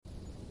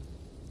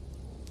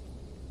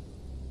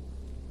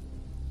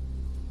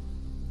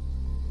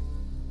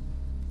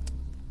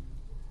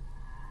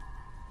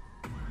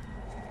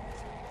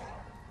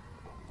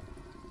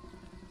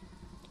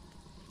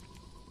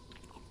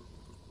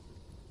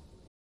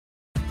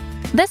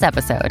This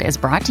episode is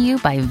brought to you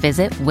by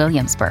Visit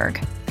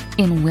Williamsburg.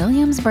 In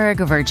Williamsburg,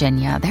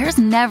 Virginia, there's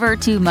never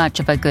too much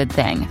of a good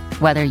thing.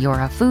 Whether you're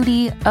a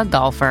foodie, a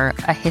golfer,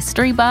 a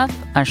history buff,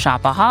 a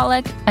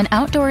shopaholic, an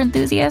outdoor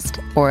enthusiast,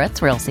 or a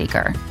thrill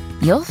seeker,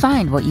 you'll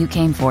find what you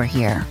came for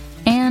here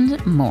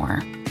and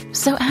more.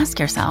 So ask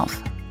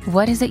yourself,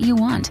 what is it you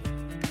want?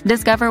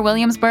 Discover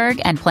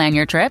Williamsburg and plan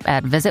your trip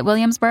at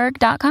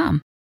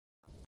visitwilliamsburg.com.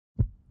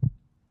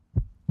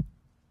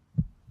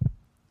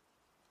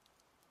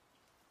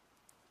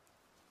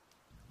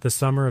 The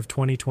summer of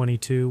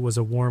 2022 was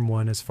a warm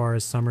one as far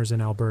as summers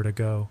in Alberta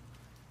go.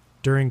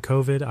 During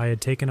COVID, I had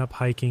taken up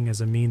hiking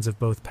as a means of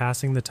both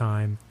passing the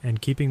time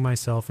and keeping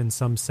myself in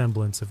some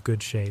semblance of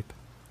good shape.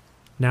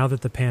 Now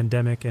that the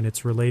pandemic and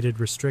its related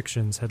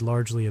restrictions had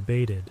largely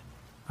abated,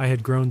 I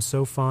had grown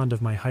so fond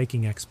of my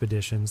hiking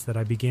expeditions that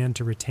I began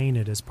to retain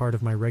it as part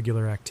of my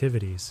regular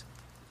activities.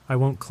 I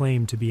won't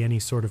claim to be any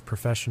sort of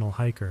professional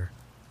hiker,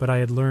 but I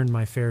had learned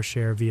my fair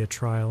share via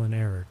trial and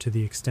error to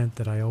the extent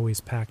that I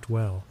always packed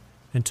well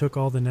and took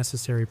all the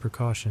necessary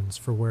precautions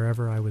for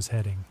wherever I was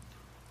heading.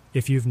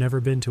 If you've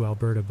never been to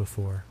Alberta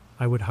before,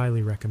 I would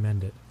highly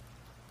recommend it.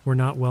 We're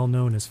not well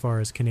known as far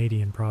as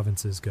Canadian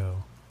provinces go,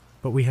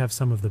 but we have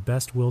some of the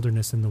best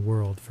wilderness in the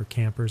world for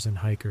campers and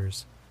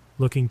hikers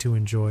looking to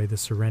enjoy the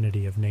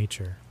serenity of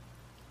nature.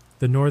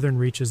 The northern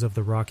reaches of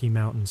the Rocky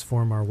Mountains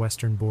form our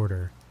western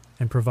border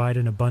and provide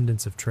an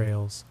abundance of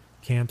trails,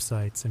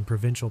 campsites, and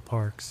provincial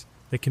parks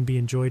that can be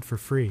enjoyed for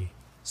free,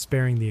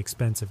 sparing the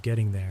expense of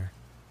getting there.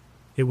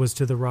 It was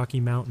to the Rocky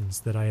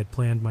Mountains that I had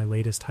planned my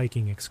latest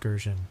hiking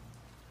excursion.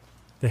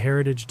 The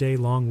Heritage Day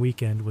long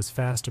weekend was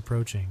fast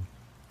approaching,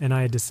 and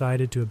I had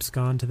decided to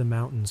abscond to the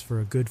mountains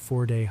for a good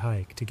 4-day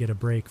hike to get a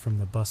break from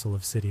the bustle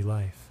of city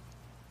life.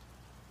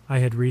 I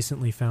had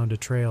recently found a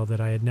trail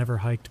that I had never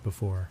hiked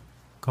before,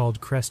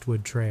 called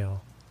Crestwood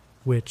Trail,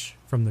 which,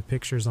 from the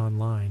pictures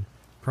online,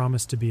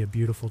 promised to be a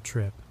beautiful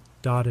trip,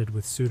 dotted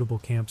with suitable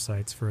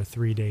campsites for a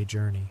 3-day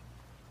journey.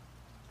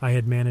 I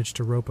had managed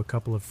to rope a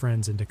couple of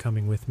friends into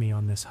coming with me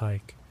on this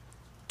hike.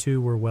 2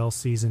 were well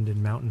seasoned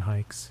in mountain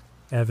hikes,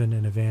 Evan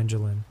and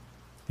Evangeline.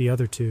 The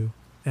other 2,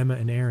 Emma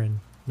and Aaron,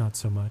 not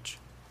so much.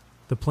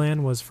 The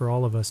plan was for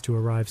all of us to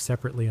arrive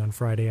separately on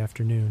Friday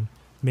afternoon,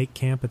 make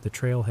camp at the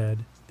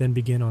trailhead, then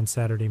begin on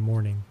Saturday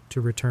morning,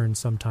 to return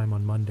sometime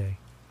on Monday.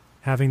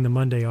 Having the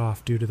Monday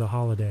off due to the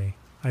holiday,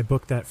 I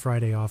booked that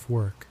Friday off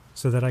work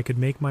so that I could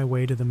make my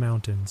way to the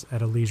mountains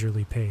at a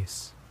leisurely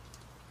pace.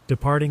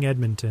 Departing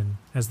Edmonton,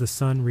 as the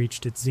sun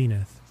reached its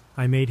zenith,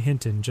 I made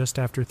Hinton just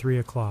after 3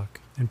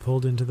 o'clock and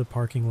pulled into the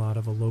parking lot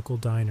of a local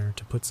diner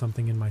to put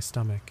something in my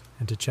stomach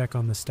and to check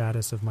on the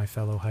status of my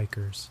fellow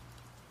hikers.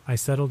 I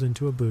settled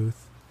into a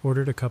booth,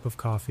 ordered a cup of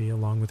coffee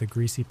along with a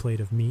greasy plate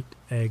of meat,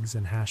 eggs,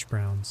 and hash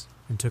browns,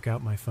 and took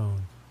out my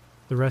phone.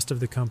 The rest of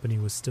the company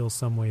was still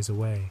some ways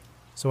away,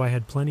 so I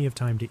had plenty of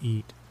time to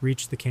eat,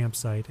 reach the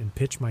campsite, and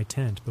pitch my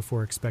tent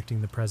before expecting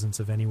the presence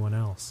of anyone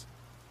else.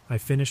 I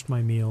finished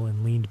my meal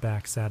and leaned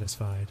back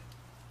satisfied.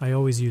 I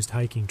always used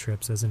hiking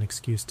trips as an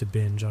excuse to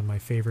binge on my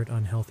favorite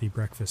unhealthy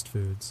breakfast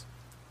foods.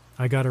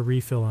 I got a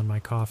refill on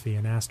my coffee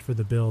and asked for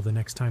the bill the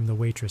next time the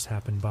waitress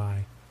happened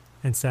by,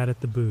 and sat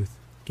at the booth,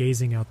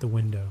 gazing out the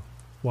window,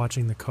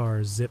 watching the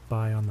cars zip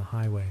by on the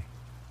highway.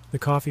 The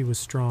coffee was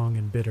strong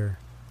and bitter,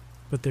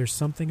 but there's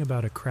something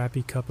about a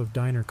crappy cup of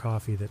diner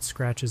coffee that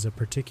scratches a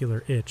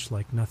particular itch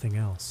like nothing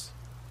else.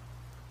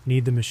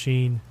 "Need the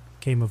machine?"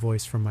 came a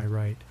voice from my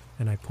right,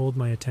 and I pulled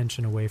my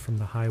attention away from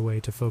the highway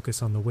to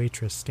focus on the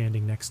waitress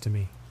standing next to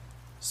me.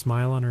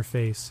 Smile on her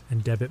face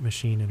and debit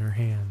machine in her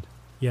hand.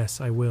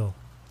 "Yes, I will.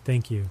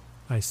 Thank you,"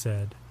 I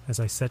said, as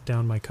I set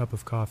down my cup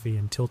of coffee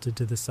and tilted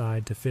to the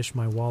side to fish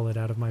my wallet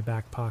out of my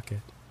back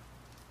pocket.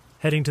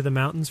 "Heading to the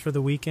mountains for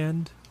the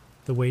weekend?"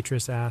 the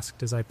waitress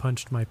asked as I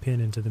punched my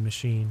pin into the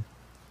machine.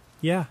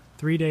 "Yeah,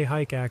 3-day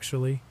hike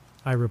actually,"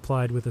 I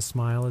replied with a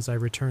smile as I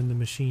returned the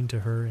machine to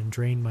her and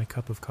drained my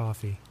cup of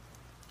coffee.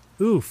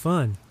 "Ooh,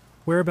 fun.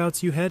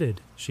 Whereabouts you headed?"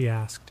 she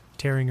asked,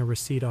 tearing a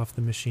receipt off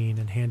the machine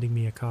and handing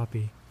me a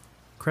copy.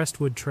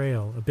 "Crestwood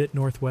Trail, a bit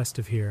northwest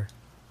of here.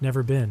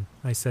 Never been,"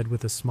 I said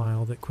with a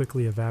smile that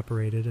quickly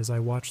evaporated as I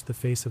watched the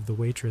face of the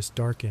waitress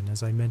darken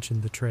as I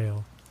mentioned the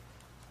trail.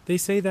 "They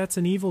say that's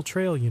an evil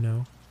trail, you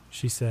know,"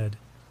 she said.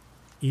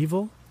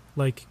 "Evil?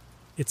 Like,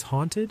 it's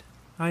haunted?"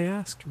 I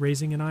asked,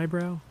 raising an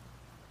eyebrow.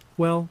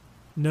 "Well,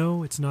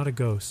 no, it's not a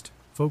ghost.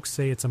 Folks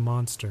say it's a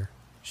monster,"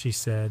 she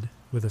said,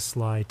 with a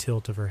sly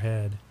tilt of her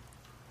head.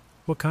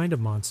 "What kind of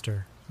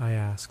monster?" I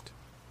asked.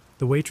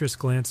 The waitress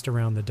glanced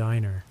around the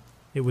diner.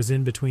 It was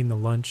in between the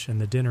lunch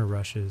and the dinner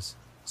rushes,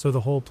 so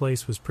the whole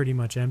place was pretty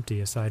much empty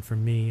aside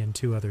from me and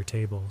 2 other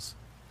tables.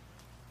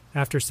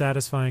 After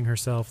satisfying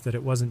herself that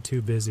it wasn't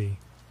too busy,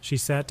 she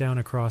sat down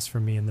across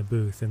from me in the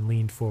booth and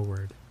leaned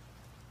forward.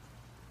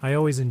 I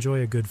always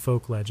enjoy a good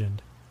folk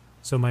legend,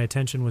 so my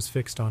attention was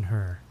fixed on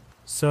her.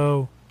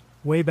 "So,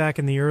 way back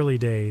in the early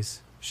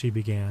days," she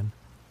began,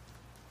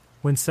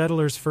 "when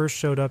settlers first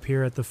showed up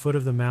here at the foot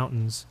of the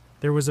mountains,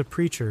 there was a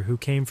preacher who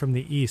came from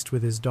the east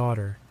with his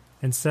daughter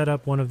and set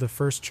up one of the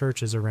first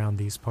churches around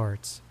these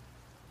parts.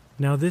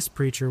 Now this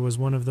preacher was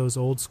one of those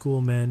old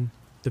school men,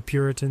 the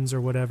Puritans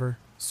or whatever,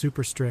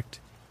 super strict.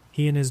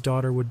 He and his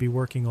daughter would be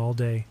working all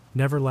day,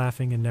 never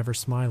laughing and never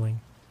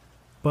smiling.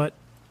 But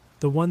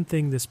the one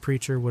thing this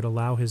preacher would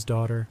allow his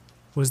daughter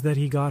was that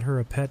he got her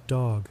a pet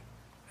dog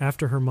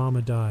after her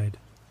mama died,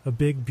 a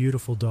big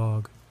beautiful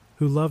dog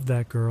who loved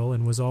that girl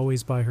and was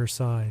always by her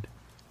side.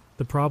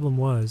 The problem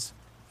was,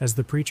 as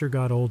the preacher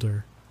got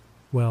older,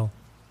 well,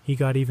 he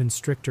got even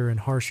stricter and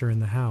harsher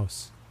in the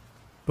house.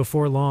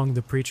 Before long,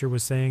 the preacher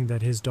was saying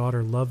that his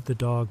daughter loved the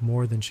dog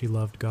more than she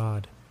loved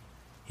God.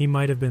 He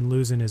might have been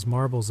losing his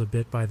marbles a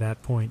bit by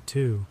that point,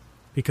 too,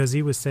 because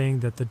he was saying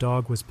that the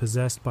dog was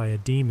possessed by a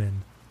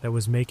demon that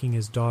was making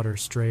his daughter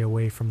stray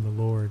away from the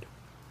Lord.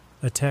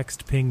 A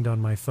text pinged on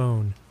my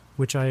phone,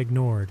 which I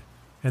ignored,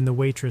 and the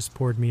waitress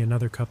poured me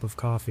another cup of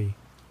coffee,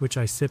 which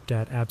I sipped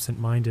at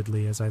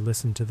absent-mindedly as I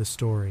listened to the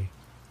story.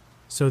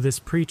 So this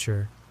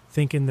preacher,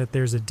 thinking that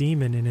there's a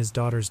demon in his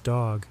daughter's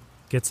dog,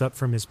 gets up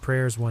from his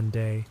prayers one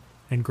day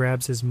and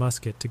grabs his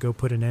musket to go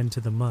put an end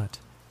to the mutt,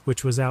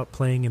 which was out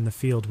playing in the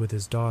field with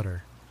his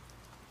daughter.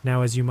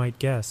 Now, as you might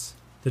guess,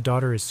 the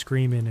daughter is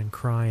screaming and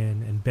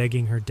crying and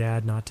begging her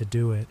dad not to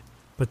do it,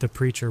 but the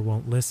preacher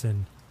won't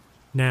listen.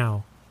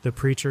 Now, the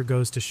preacher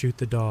goes to shoot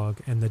the dog,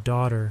 and the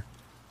daughter,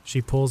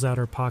 she pulls out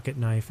her pocket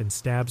knife and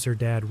stabs her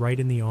dad right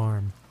in the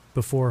arm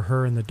before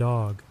her and the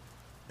dog.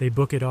 They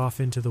book it off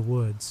into the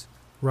woods,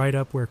 right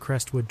up where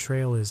Crestwood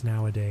Trail is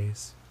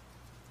nowadays.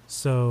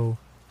 So,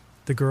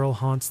 the girl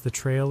haunts the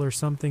trail or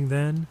something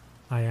then?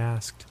 I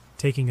asked,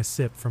 taking a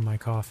sip from my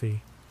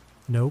coffee.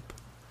 Nope.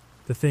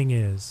 The thing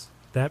is,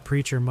 that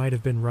preacher might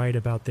have been right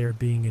about there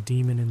being a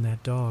demon in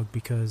that dog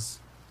because...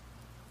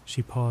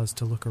 She paused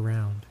to look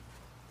around.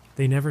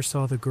 They never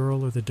saw the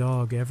girl or the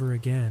dog ever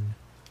again,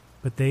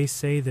 but they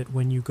say that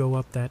when you go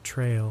up that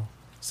trail,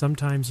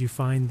 sometimes you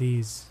find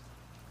these...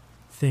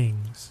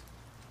 things,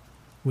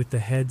 with the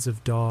heads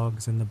of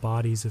dogs and the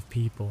bodies of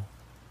people.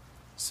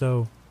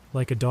 So,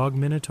 like a dog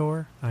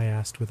minotaur? I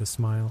asked with a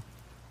smile.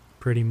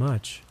 Pretty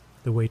much,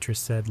 the waitress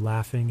said,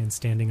 laughing and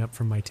standing up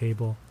from my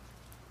table.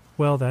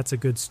 Well, that's a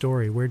good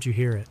story. Where'd you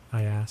hear it?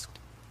 I asked.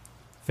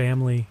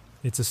 Family,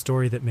 it's a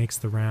story that makes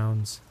the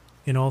rounds.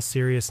 In all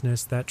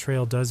seriousness, that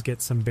trail does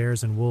get some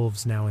bears and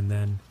wolves now and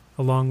then,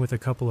 along with a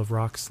couple of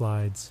rock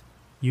slides.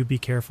 You be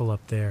careful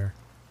up there.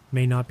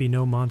 May not be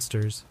no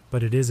monsters,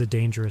 but it is a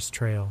dangerous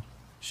trail,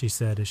 she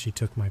said as she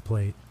took my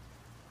plate.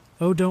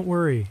 Oh, don't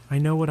worry. I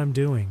know what I'm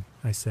doing,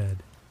 I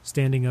said,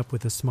 standing up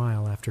with a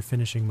smile after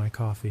finishing my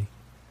coffee.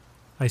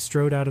 I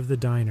strode out of the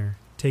diner,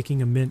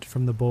 taking a mint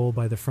from the bowl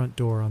by the front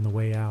door on the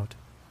way out.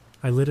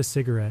 I lit a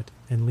cigarette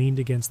and leaned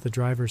against the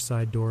driver's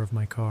side door of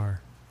my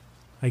car.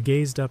 I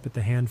gazed up at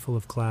the handful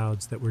of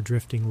clouds that were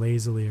drifting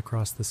lazily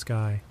across the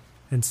sky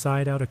and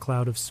sighed out a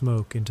cloud of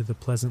smoke into the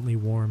pleasantly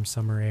warm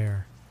summer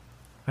air.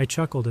 I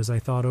chuckled as I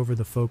thought over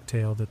the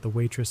folktale that the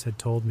waitress had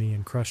told me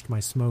and crushed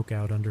my smoke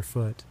out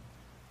underfoot.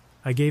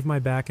 I gave my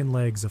back and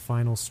legs a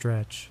final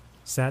stretch,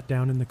 sat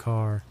down in the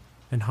car,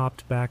 and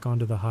hopped back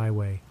onto the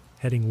highway,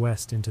 heading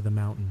west into the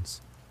mountains.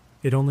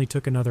 It only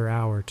took another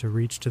hour to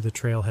reach to the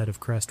trailhead of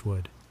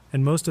Crestwood,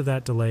 and most of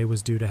that delay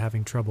was due to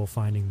having trouble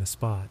finding the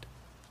spot.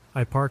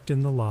 I parked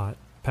in the lot,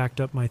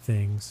 packed up my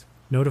things,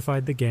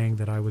 notified the gang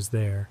that I was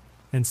there,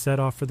 and set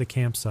off for the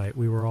campsite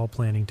we were all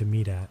planning to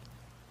meet at.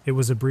 It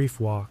was a brief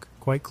walk,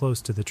 quite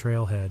close to the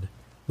trailhead,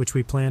 which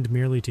we planned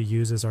merely to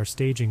use as our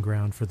staging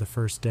ground for the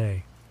first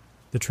day.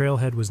 The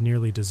trailhead was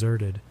nearly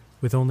deserted,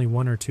 with only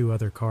one or two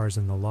other cars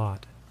in the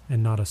lot,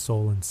 and not a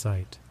soul in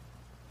sight.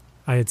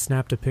 I had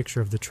snapped a picture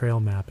of the trail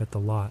map at the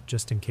lot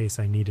just in case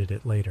I needed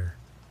it later.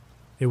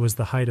 It was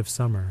the height of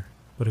summer,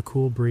 but a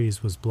cool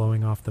breeze was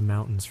blowing off the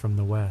mountains from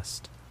the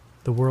west.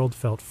 The world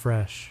felt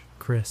fresh,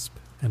 crisp,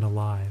 and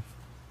alive.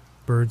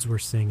 Birds were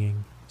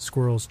singing,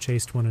 squirrels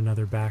chased one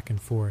another back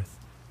and forth,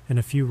 and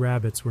a few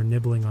rabbits were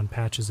nibbling on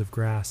patches of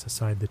grass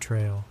aside the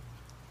trail.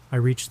 I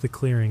reached the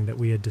clearing that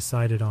we had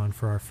decided on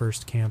for our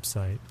first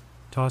campsite,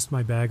 tossed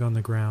my bag on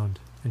the ground,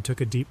 and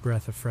took a deep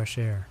breath of fresh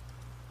air.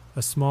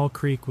 A small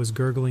creek was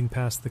gurgling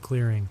past the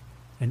clearing,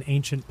 and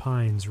ancient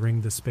pines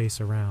ringed the space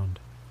around.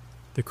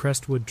 The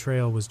Crestwood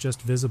Trail was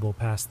just visible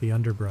past the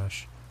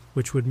underbrush,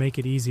 which would make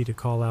it easy to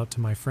call out to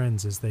my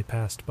friends as they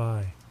passed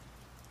by.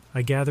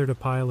 I gathered a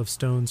pile of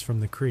stones from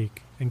the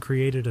creek and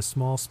created a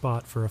small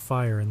spot for a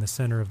fire in the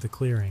center of the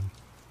clearing,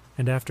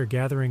 and after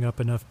gathering up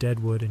enough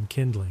deadwood and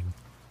kindling,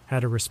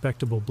 had a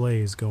respectable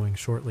blaze going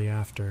shortly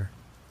after.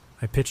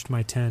 I pitched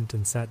my tent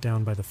and sat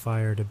down by the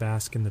fire to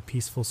bask in the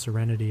peaceful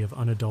serenity of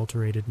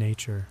unadulterated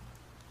nature.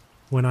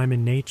 When I'm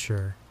in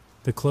nature,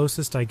 the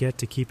closest I get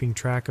to keeping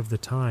track of the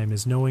time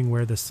is knowing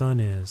where the sun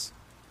is,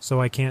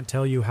 so I can't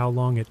tell you how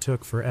long it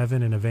took for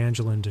Evan and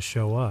Evangeline to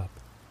show up,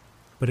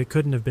 but it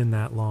couldn't have been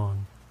that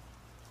long.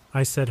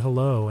 I said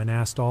hello and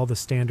asked all the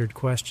standard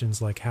questions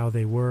like how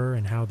they were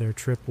and how their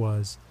trip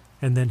was,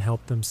 and then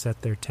helped them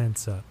set their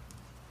tents up.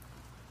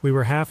 We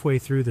were halfway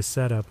through the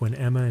setup when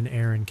Emma and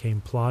Aaron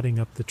came plodding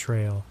up the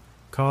trail,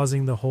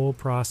 causing the whole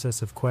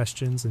process of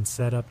questions and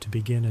setup to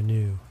begin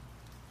anew.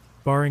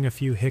 Barring a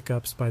few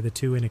hiccups by the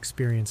two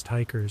inexperienced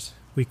hikers,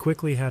 we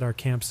quickly had our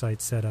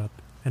campsite set up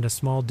and a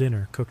small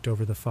dinner cooked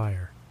over the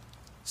fire.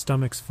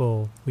 Stomachs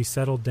full, we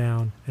settled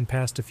down and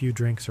passed a few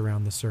drinks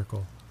around the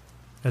circle.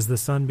 As the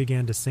sun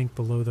began to sink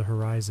below the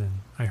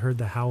horizon, I heard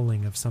the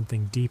howling of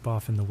something deep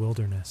off in the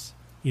wilderness,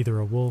 either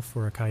a wolf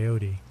or a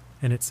coyote,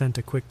 and it sent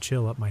a quick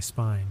chill up my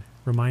spine,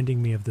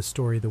 reminding me of the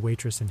story the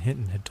waitress in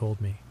Hinton had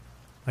told me.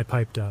 I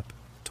piped up,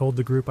 told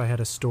the group I had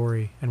a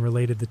story, and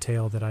related the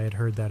tale that I had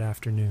heard that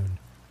afternoon,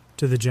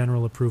 to the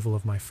general approval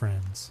of my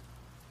friends.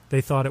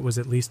 They thought it was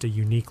at least a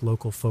unique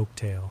local folk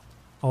tale,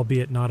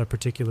 albeit not a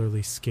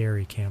particularly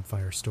scary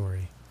campfire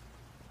story.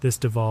 This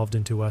devolved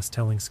into us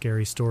telling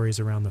scary stories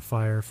around the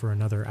fire for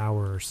another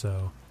hour or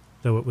so,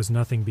 though it was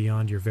nothing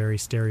beyond your very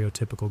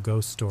stereotypical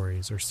ghost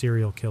stories or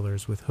serial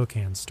killers with hook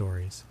hand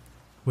stories.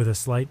 With a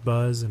slight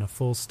buzz and a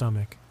full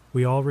stomach,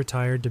 we all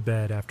retired to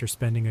bed after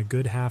spending a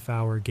good half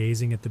hour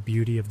gazing at the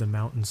beauty of the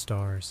mountain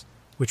stars,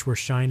 which were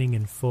shining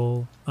in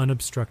full,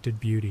 unobstructed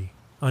beauty,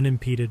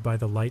 unimpeded by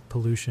the light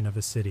pollution of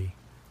a city.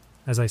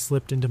 As I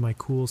slipped into my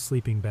cool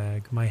sleeping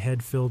bag, my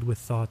head filled with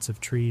thoughts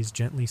of trees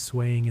gently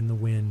swaying in the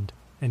wind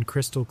and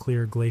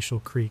crystal-clear glacial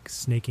creeks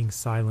snaking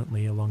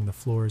silently along the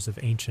floors of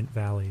ancient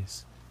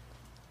valleys.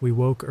 We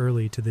woke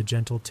early to the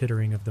gentle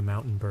tittering of the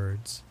mountain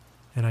birds,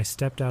 and I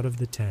stepped out of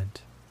the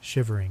tent,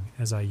 shivering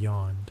as I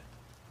yawned.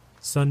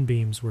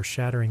 Sunbeams were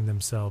shattering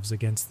themselves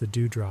against the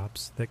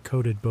dewdrops that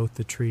coated both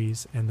the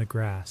trees and the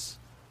grass,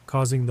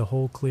 causing the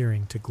whole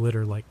clearing to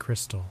glitter like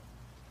crystal.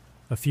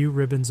 A few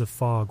ribbons of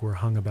fog were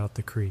hung about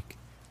the creek,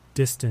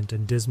 distant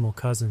and dismal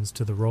cousins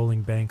to the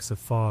rolling banks of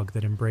fog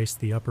that embraced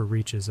the upper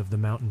reaches of the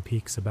mountain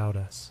peaks about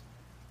us.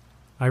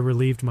 I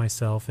relieved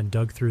myself and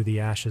dug through the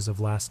ashes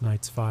of last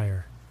night's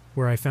fire,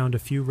 where I found a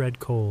few red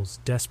coals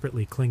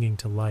desperately clinging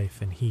to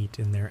life and heat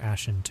in their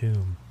ashen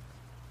tomb.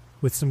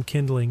 With some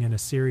kindling and a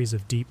series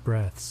of deep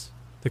breaths,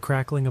 the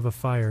crackling of a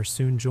fire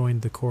soon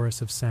joined the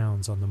chorus of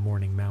sounds on the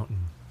morning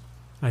mountain.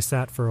 I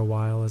sat for a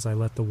while as I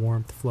let the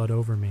warmth flood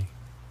over me.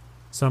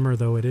 Summer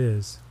though it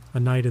is, a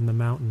night in the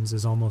mountains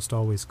is almost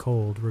always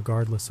cold,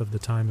 regardless of the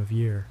time of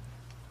year,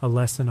 a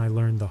lesson I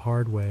learned the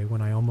hard way when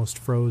I almost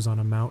froze on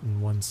a mountain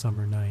one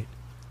summer night.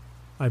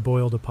 I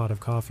boiled a pot of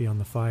coffee on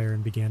the fire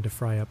and began to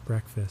fry up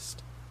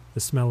breakfast, the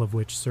smell of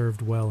which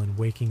served well in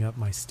waking up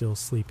my still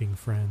sleeping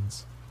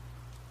friends.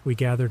 We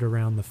gathered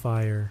around the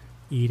fire,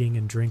 eating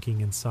and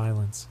drinking in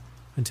silence,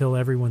 until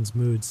everyone's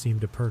mood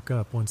seemed to perk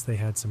up once they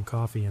had some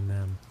coffee in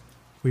them.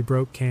 We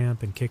broke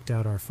camp and kicked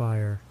out our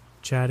fire,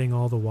 chatting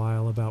all the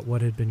while about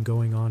what had been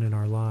going on in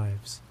our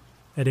lives.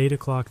 At 8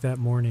 o'clock that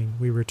morning,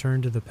 we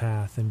returned to the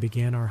path and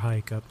began our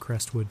hike up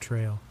Crestwood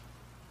Trail.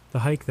 The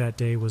hike that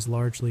day was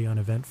largely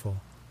uneventful.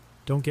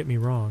 Don't get me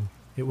wrong,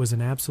 it was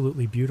an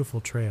absolutely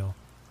beautiful trail,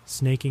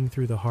 snaking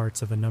through the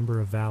hearts of a number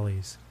of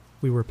valleys.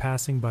 We were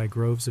passing by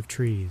groves of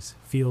trees,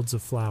 fields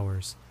of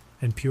flowers,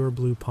 and pure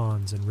blue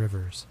ponds and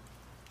rivers.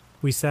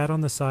 We sat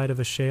on the side of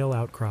a shale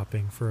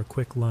outcropping for a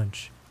quick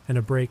lunch and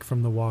a break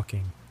from the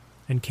walking,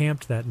 and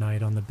camped that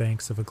night on the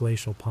banks of a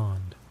glacial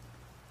pond.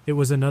 It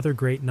was another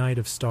great night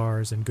of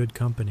stars and good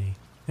company,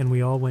 and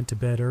we all went to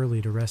bed early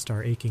to rest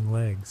our aching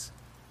legs.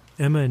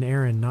 Emma and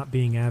Aaron, not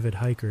being avid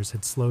hikers,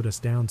 had slowed us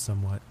down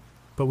somewhat,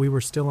 but we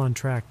were still on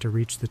track to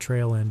reach the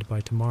trail end by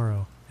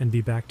tomorrow and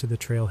be back to the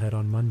trailhead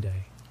on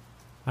Monday.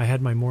 I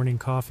had my morning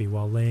coffee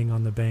while laying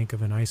on the bank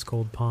of an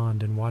ice-cold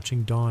pond and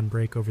watching dawn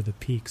break over the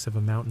peaks of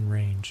a mountain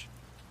range.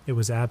 It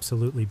was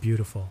absolutely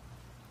beautiful.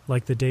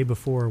 Like the day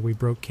before, we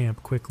broke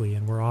camp quickly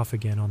and were off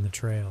again on the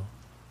trail.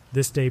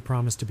 This day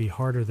promised to be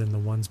harder than the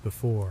ones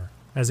before,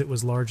 as it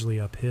was largely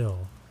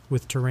uphill,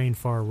 with terrain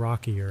far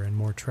rockier and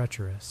more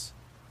treacherous.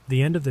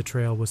 The end of the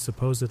trail was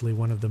supposedly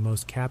one of the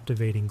most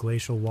captivating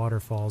glacial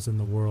waterfalls in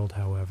the world,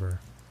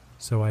 however,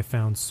 so I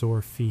found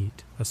sore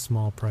feet a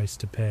small price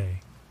to pay.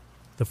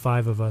 The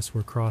 5 of us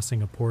were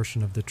crossing a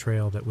portion of the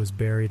trail that was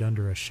buried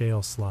under a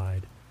shale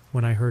slide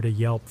when I heard a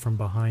yelp from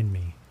behind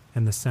me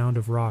and the sound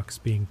of rocks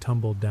being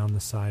tumbled down the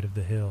side of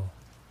the hill.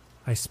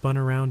 I spun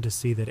around to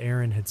see that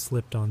Aaron had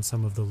slipped on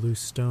some of the loose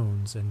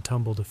stones and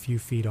tumbled a few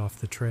feet off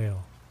the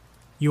trail.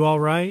 "You all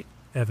right?"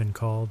 Evan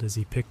called as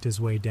he picked his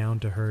way down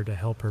to her to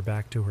help her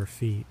back to her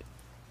feet.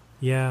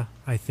 "Yeah,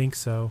 I think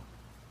so."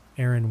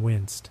 Aaron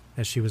winced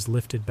as she was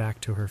lifted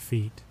back to her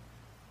feet.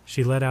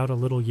 She let out a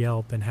little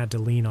yelp and had to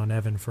lean on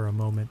Evan for a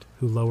moment,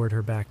 who lowered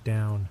her back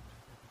down.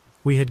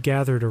 We had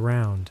gathered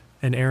around,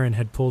 and Aaron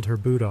had pulled her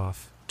boot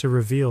off, to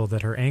reveal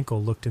that her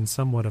ankle looked in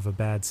somewhat of a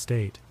bad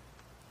state.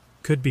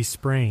 "Could be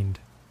sprained,"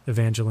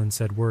 Evangeline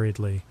said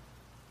worriedly.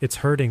 "It's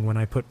hurting when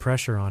I put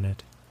pressure on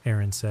it,"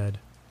 Aaron said.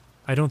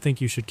 "I don't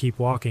think you should keep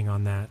walking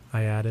on that,"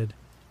 I added.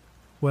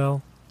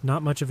 "Well,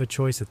 not much of a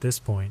choice at this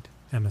point,"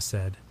 Emma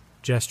said,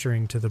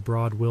 gesturing to the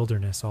broad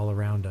wilderness all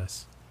around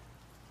us.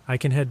 "I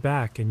can head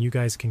back and you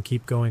guys can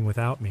keep going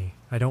without me.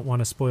 I don't want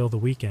to spoil the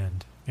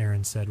weekend,"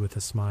 Aaron said with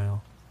a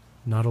smile.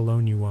 "Not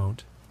alone you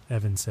won't,"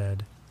 Evan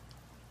said.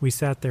 We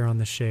sat there on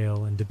the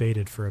shale and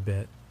debated for a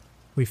bit.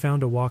 We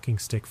found a walking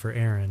stick for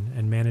Aaron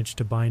and managed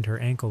to bind her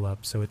ankle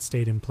up so it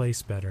stayed in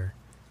place better.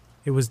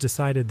 It was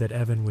decided that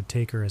Evan would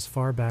take her as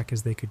far back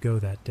as they could go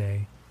that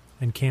day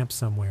and camp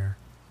somewhere,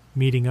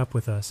 meeting up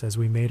with us as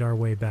we made our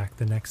way back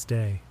the next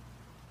day.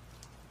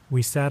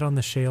 We sat on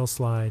the shale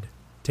slide,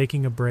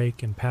 taking a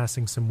break and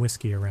passing some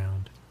whiskey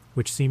around,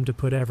 which seemed to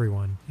put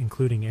everyone,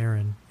 including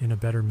Aaron, in a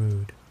better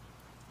mood.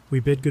 We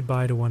bid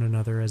goodbye to one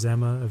another as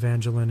Emma,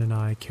 Evangeline, and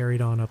I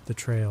carried on up the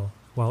trail,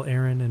 while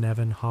Aaron and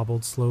Evan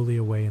hobbled slowly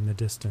away in the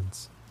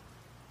distance.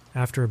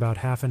 After about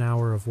half an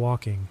hour of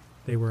walking,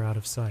 they were out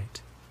of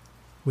sight.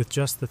 With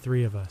just the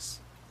three of us,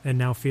 and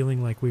now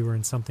feeling like we were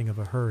in something of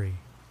a hurry,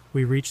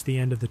 we reached the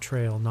end of the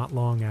trail not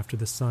long after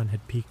the sun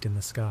had peaked in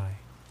the sky.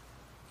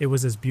 It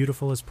was as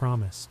beautiful as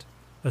promised.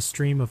 A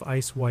stream of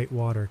ice-white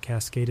water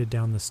cascaded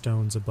down the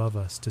stones above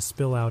us to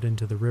spill out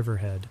into the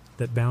riverhead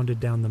that bounded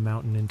down the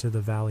mountain into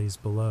the valleys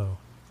below.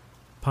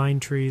 Pine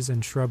trees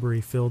and shrubbery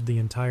filled the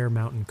entire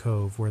mountain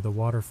cove where the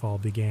waterfall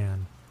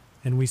began,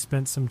 and we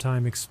spent some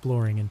time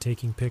exploring and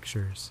taking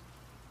pictures.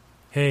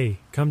 "Hey,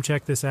 come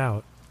check this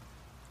out."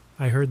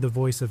 I heard the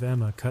voice of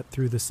Emma cut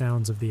through the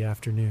sounds of the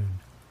afternoon.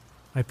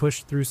 I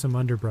pushed through some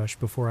underbrush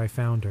before I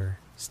found her,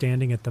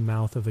 standing at the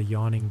mouth of a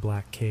yawning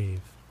black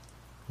cave.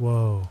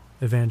 "Whoa,"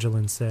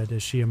 Evangeline said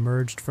as she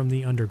emerged from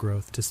the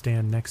undergrowth to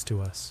stand next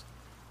to us.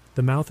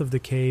 The mouth of the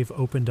cave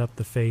opened up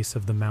the face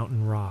of the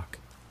mountain rock,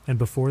 and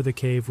before the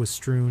cave was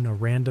strewn a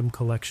random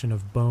collection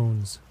of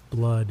bones,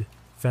 blood,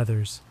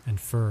 feathers, and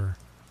fur.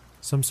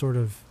 Some sort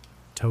of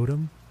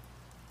totem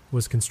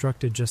was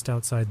constructed just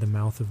outside the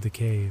mouth of the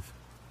cave,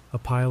 a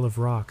pile of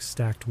rocks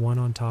stacked one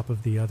on top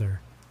of the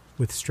other,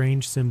 with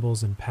strange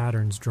symbols and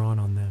patterns drawn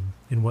on them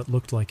in what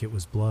looked like it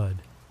was blood.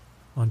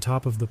 On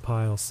top of the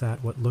pile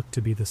sat what looked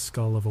to be the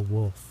skull of a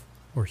wolf,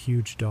 or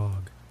huge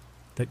dog,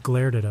 that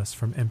glared at us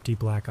from empty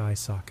black eye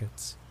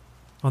sockets.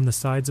 On the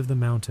sides of the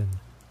mountain,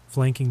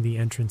 flanking the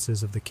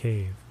entrances of the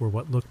cave, were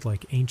what looked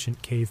like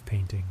ancient cave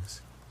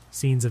paintings,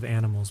 scenes of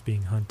animals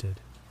being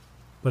hunted.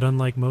 But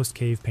unlike most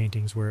cave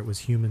paintings where it was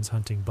humans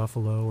hunting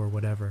buffalo or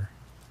whatever,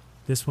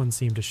 this one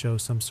seemed to show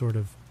some sort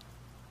of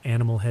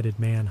animal-headed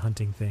man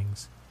hunting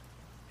things.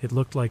 It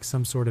looked like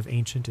some sort of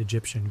ancient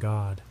Egyptian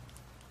god.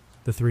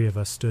 The three of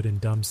us stood in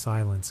dumb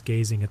silence,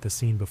 gazing at the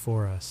scene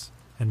before us,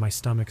 and my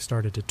stomach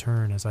started to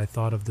turn as I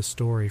thought of the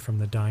story from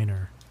the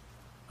diner.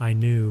 I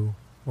knew,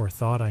 or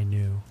thought I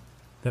knew,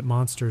 that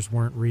monsters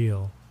weren't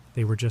real,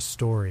 they were just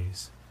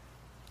stories.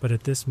 But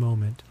at this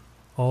moment,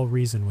 all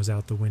reason was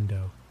out the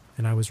window,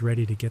 and I was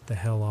ready to get the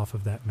hell off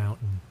of that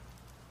mountain.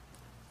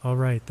 "All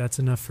right, that's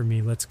enough for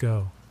me, let's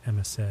go,"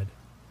 Emma said.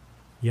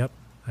 "Yep,"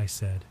 I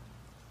said.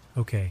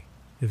 "Okay,"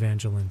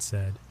 Evangeline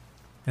said,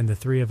 and the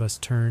three of us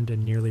turned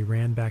and nearly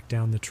ran back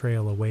down the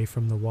trail away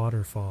from the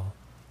waterfall.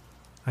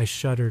 I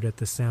shuddered at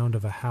the sound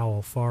of a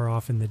howl far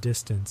off in the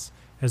distance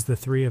as the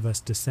three of us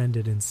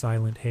descended in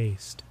silent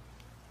haste.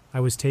 I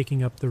was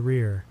taking up the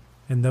rear,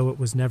 and though it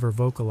was never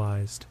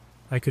vocalized,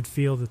 I could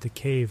feel that the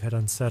cave had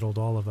unsettled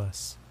all of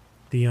us.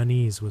 The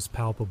unease was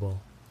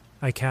palpable.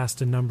 I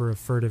cast a number of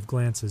furtive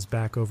glances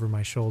back over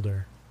my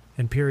shoulder,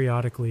 and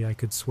periodically I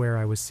could swear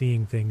I was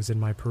seeing things in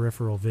my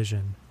peripheral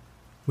vision.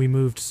 We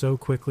moved so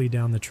quickly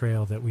down the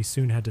trail that we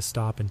soon had to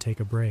stop and take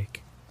a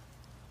break.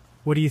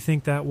 "What do you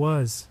think that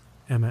was?"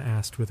 Emma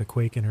asked with a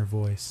quake in her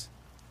voice.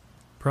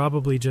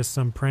 "Probably just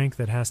some prank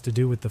that has to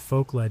do with the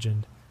folk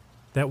legend.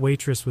 That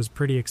waitress was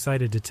pretty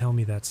excited to tell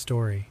me that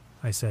story,"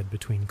 I said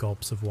between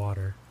gulps of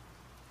water.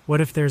 "What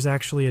if there's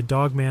actually a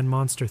dogman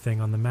monster thing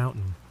on the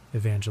mountain?"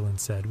 Evangeline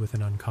said with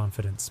an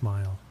unconfident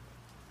smile.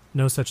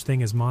 "No such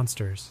thing as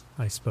monsters,"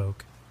 I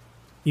spoke.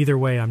 "Either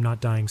way, I'm not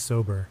dying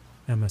sober,"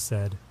 Emma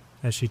said,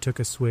 as she took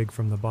a swig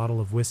from the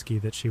bottle of whiskey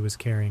that she was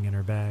carrying in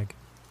her bag.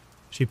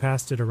 She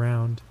passed it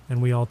around,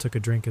 and we all took a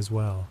drink as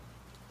well.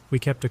 We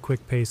kept a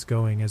quick pace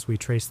going as we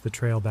traced the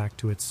trail back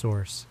to its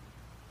source.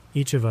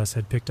 Each of us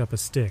had picked up a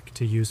stick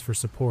to use for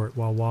support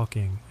while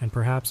walking, and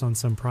perhaps on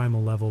some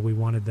primal level we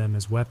wanted them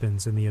as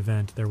weapons in the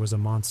event there was a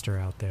monster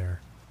out there.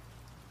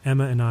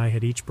 Emma and I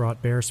had each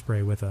brought bear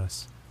spray with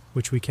us,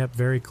 which we kept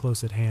very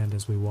close at hand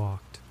as we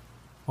walked.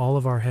 All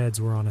of our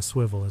heads were on a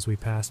swivel as we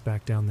passed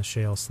back down the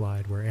shale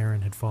slide where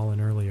Aaron had fallen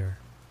earlier.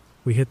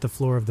 We hit the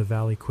floor of the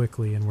valley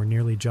quickly and were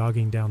nearly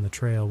jogging down the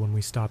trail when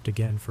we stopped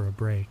again for a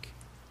break.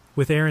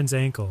 "With Aaron's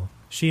ankle,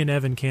 she and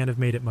Evan can't have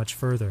made it much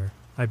further.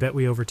 I bet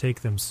we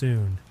overtake them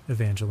soon,"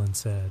 Evangeline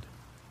said.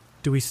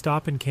 "Do we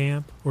stop and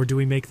camp, or do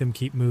we make them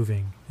keep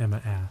moving?"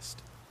 Emma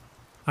asked.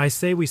 "I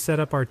say we set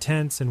up our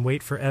tents and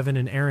wait for Evan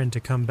and Aaron to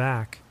come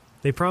back.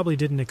 They probably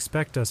didn't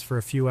expect us for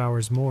a few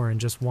hours more and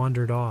just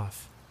wandered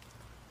off."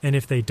 "And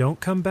if they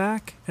don't come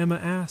back?" Emma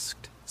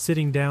asked,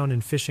 sitting down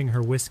and fishing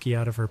her whiskey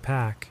out of her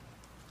pack.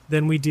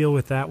 "Then we deal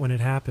with that when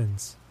it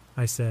happens,"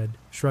 I said,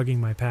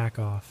 shrugging my pack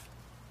off.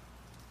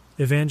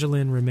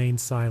 Evangeline remained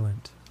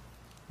silent.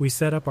 We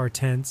set up our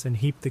tents and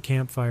heaped the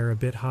campfire a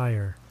bit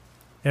higher.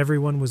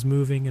 Everyone was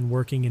moving and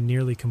working in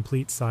nearly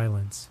complete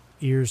silence,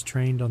 ears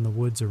trained on the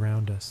woods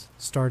around us,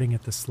 starting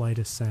at the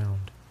slightest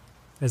sound.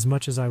 As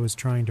much as I was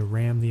trying to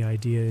ram the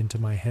idea into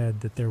my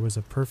head that there was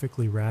a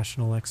perfectly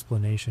rational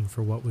explanation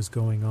for what was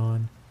going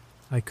on,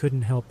 I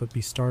couldn't help but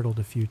be startled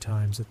a few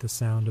times at the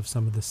sound of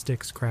some of the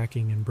sticks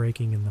cracking and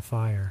breaking in the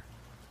fire.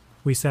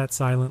 We sat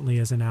silently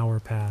as an hour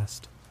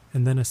passed,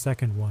 and then a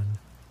second one.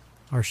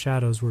 Our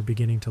shadows were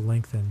beginning to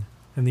lengthen,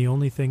 and the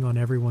only thing on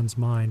everyone's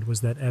mind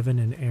was that Evan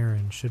and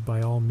Aaron should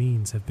by all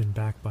means have been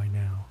back by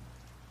now.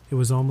 It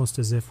was almost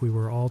as if we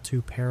were all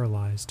too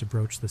paralyzed to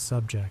broach the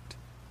subject,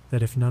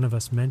 that if none of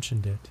us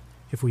mentioned it,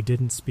 if we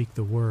didn't speak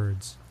the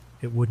words,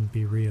 it wouldn't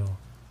be real.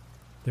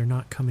 "They're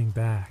not coming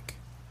back,"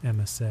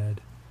 Emma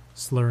said,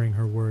 slurring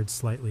her words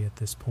slightly at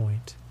this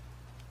point.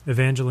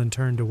 Evangeline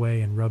turned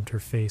away and rubbed her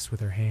face with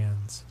her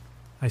hands.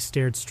 I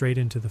stared straight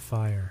into the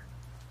fire.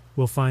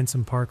 "We'll find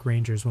some park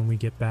rangers when we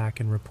get back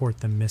and report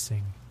them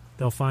missing.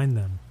 They'll find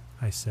them,"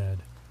 I said.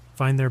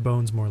 "Find their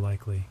bones more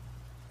likely."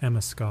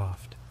 Emma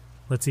scoffed.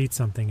 "Let's eat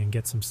something and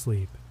get some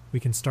sleep. We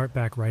can start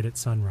back right at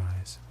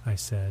sunrise," I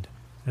said,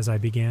 as I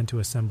began to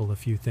assemble a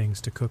few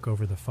things to cook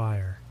over the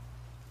fire.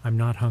 "I'm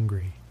not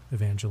hungry,"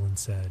 Evangeline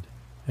said,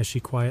 as she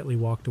quietly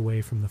walked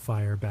away from the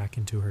fire back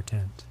into her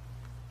tent.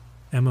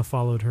 Emma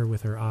followed her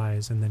with her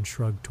eyes and then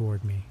shrugged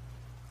toward me.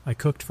 I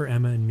cooked for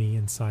Emma and me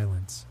in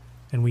silence,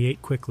 and we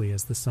ate quickly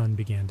as the sun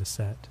began to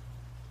set.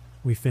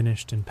 We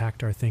finished and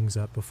packed our things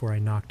up before I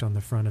knocked on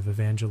the front of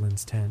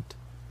Evangeline's tent.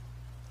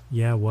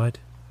 "Yeah, what?"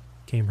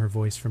 came her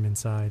voice from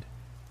inside.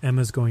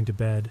 "Emma's going to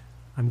bed.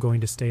 I'm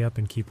going to stay up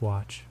and keep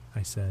watch,"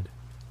 I said.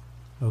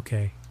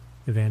 "Okay,"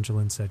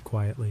 Evangeline said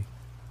quietly.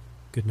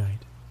 "Good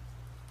night."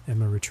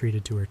 Emma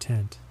retreated to her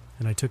tent,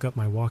 and I took up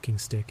my walking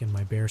stick and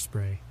my bear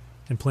spray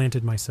and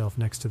planted myself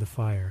next to the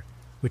fire,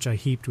 which I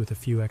heaped with a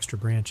few extra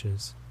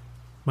branches.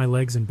 My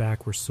legs and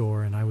back were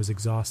sore and I was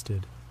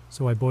exhausted,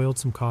 so I boiled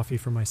some coffee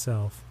for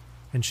myself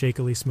and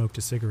shakily smoked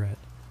a cigarette.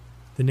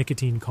 The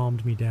nicotine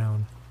calmed me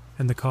down,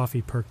 and the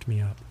coffee perked me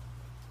up.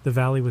 The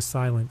valley was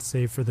silent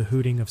save for the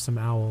hooting of some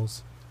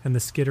owls and the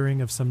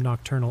skittering of some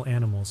nocturnal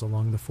animals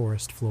along the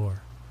forest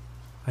floor.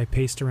 I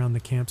paced around the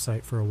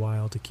campsite for a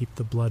while to keep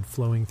the blood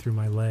flowing through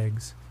my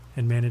legs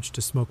and managed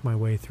to smoke my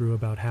way through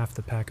about half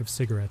the pack of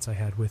cigarettes I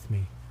had with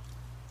me.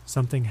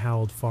 Something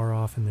howled far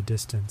off in the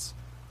distance,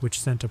 which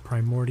sent a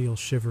primordial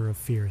shiver of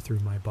fear through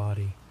my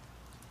body.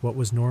 What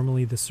was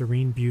normally the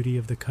serene beauty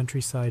of the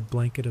countryside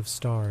blanket of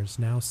stars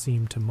now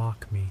seemed to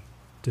mock me,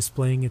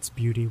 displaying its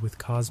beauty with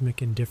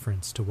cosmic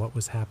indifference to what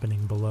was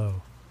happening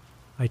below.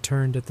 I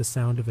turned at the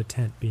sound of a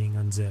tent being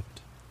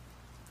unzipped.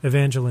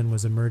 Evangeline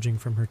was emerging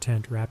from her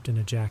tent wrapped in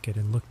a jacket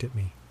and looked at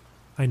me.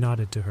 I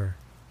nodded to her.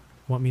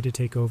 "Want me to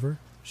take over?"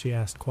 she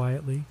asked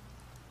quietly.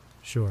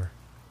 "Sure."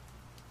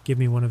 "Give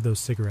me one of those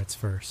cigarettes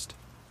first,"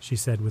 she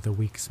said with a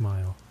weak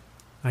smile.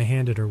 I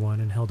handed her one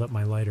and held up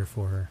my lighter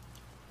for her.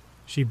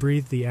 She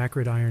breathed the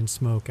acrid iron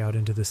smoke out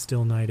into the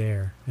still night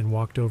air and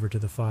walked over to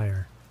the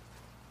fire.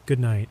 "Good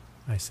night,"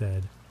 I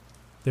said.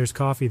 "There's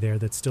coffee there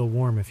that's still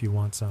warm if you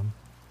want some."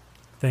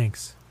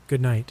 "Thanks.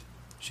 Good night,"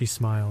 she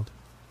smiled.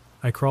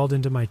 I crawled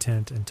into my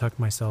tent and tucked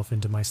myself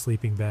into my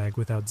sleeping bag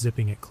without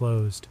zipping it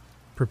closed,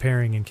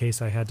 preparing in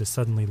case I had to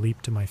suddenly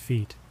leap to my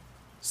feet.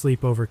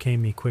 Sleep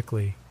overcame me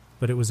quickly,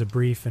 but it was a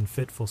brief and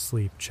fitful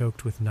sleep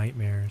choked with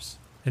nightmares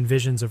and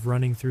visions of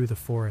running through the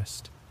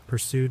forest,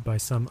 pursued by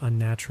some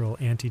unnatural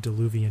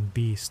antediluvian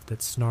beast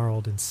that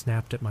snarled and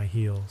snapped at my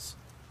heels.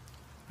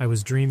 I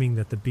was dreaming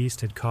that the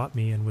beast had caught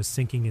me and was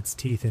sinking its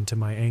teeth into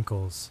my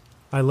ankles.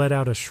 I let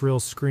out a shrill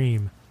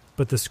scream,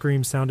 but the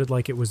scream sounded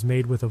like it was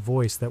made with a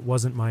voice that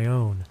wasn't my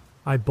own.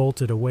 I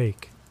bolted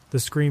awake. The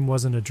scream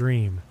wasn't a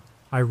dream.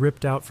 I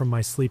ripped out from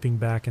my sleeping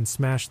bag and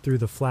smashed through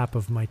the flap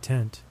of my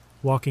tent,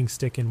 walking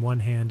stick in one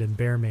hand and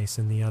bear mace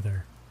in the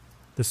other.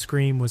 The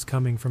scream was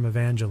coming from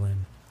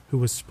Evangeline, who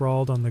was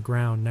sprawled on the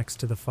ground next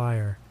to the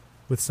fire,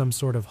 with some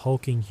sort of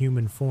hulking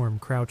human form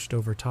crouched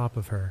over top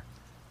of her.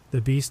 The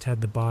beast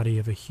had the body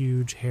of a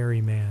huge,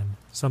 hairy man,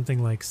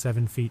 something like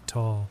 7 feet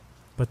tall,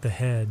 but the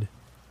head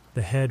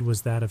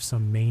was that of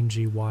some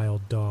mangy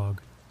wild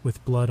dog,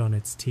 with blood on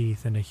its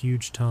teeth and a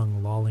huge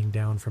tongue lolling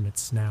down from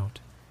its snout.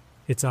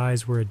 Its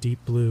eyes were a deep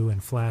blue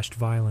and flashed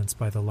violence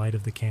by the light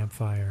of the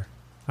campfire.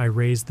 I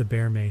raised the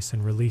bear mace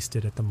and released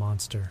it at the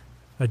monster.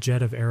 A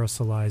jet of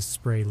aerosolized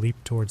spray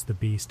leaped towards the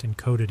beast and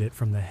coated it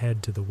from the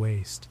head to the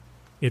waist.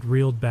 It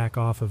reeled back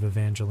off of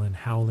Evangeline,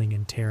 howling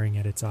and tearing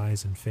at its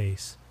eyes and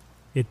face.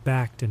 It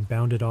backed and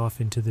bounded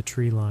off into the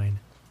tree line,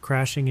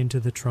 crashing into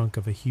the trunk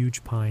of a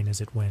huge pine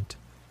as it went,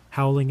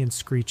 howling and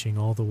screeching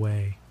all the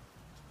way.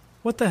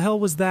 "What the hell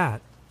was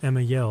that?"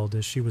 Emma yelled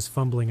as she was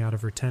fumbling out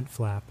of her tent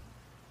flap.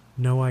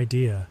 "No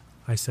idea,"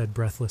 I said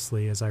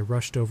breathlessly as I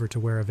rushed over to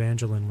where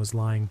Evangeline was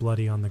lying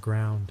bloody on the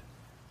ground.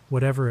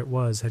 Whatever it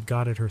was had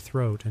got at her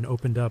throat and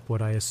opened up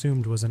what I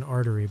assumed was an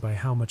artery by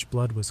how much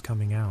blood was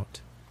coming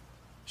out.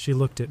 She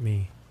looked at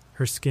me,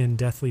 her skin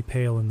deathly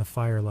pale in the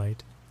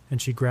firelight,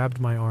 and she grabbed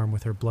my arm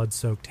with her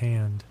blood-soaked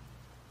hand.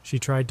 She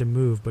tried to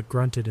move but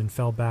grunted and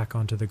fell back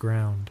onto the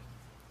ground.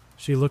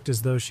 She looked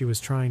as though she was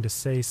trying to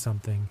say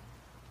something,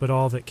 but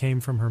all that came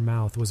from her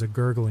mouth was a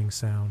gurgling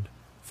sound,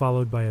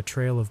 followed by a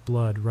trail of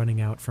blood running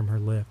out from her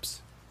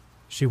lips.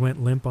 She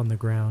went limp on the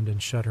ground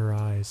and shut her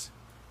eyes.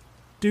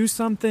 "Do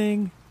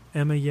something!"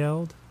 Emma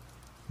yelled.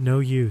 No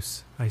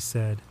use, I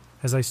said,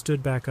 as I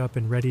stood back up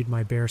and readied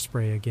my bear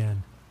spray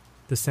again.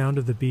 The sound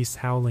of the beast's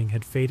howling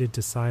had faded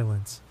to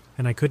silence,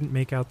 and I couldn't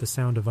make out the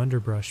sound of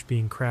underbrush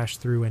being crashed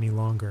through any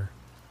longer.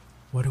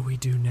 "What do we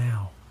do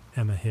now?"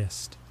 Emma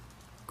hissed.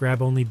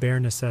 "Grab only bare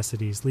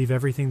necessities, leave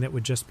everything that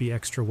would just be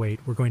extra weight.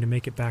 We're going to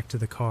make it back to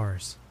the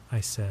cars," I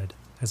said,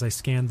 as I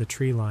scanned the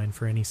tree line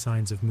for any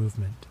signs of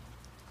movement.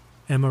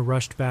 Emma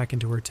rushed back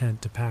into her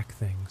tent to pack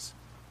things.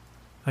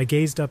 I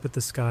gazed up at the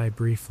sky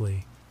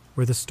briefly,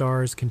 where the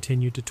stars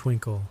continued to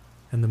twinkle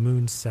and the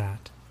moon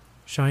sat,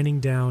 shining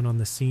down on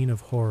the scene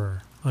of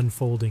horror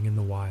unfolding in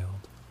the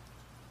wild.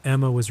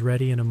 Emma was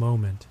ready in a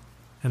moment,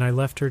 and I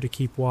left her to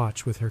keep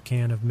watch with her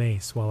can of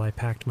mace while I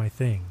packed my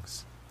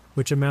things,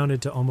 which amounted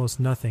to almost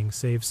nothing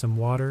save some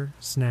water,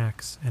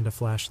 snacks, and a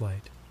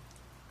flashlight.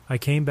 I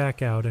came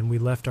back out and we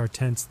left our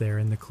tents there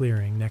in the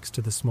clearing next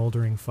to the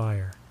smoldering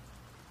fire.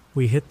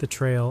 We hit the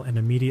trail and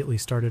immediately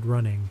started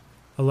running,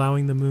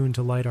 allowing the moon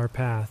to light our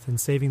path and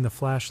saving the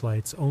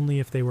flashlights only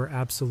if they were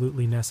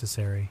absolutely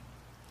necessary.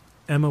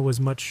 Emma was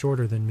much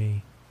shorter than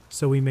me,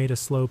 so we made a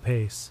slow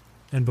pace,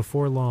 and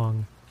before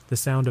long, the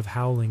sound of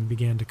howling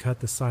began to cut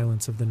the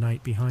silence of the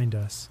night behind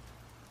us.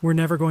 "We're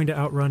never going to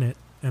outrun it,"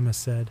 Emma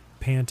said,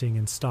 panting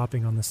and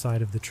stopping on the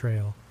side of the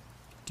trail.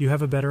 "Do you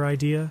have a better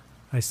idea?"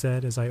 I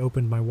said as I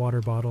opened my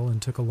water bottle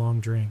and took a long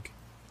drink.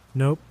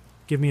 "Nope,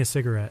 give me a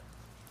cigarette,"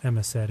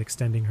 Emma said,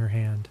 extending her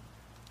hand.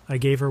 I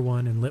gave her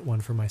one and lit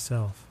one for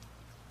myself.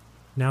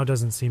 "Now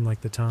doesn't seem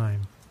like the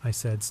time," I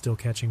said, still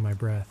catching my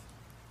breath.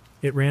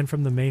 "It ran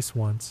from the mace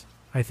once.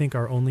 I think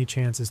our only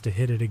chance is to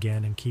hit it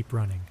again and keep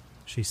running,"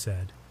 she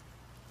said.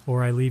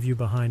 "Or I leave you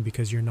behind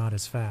because you're not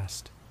as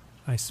fast."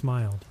 I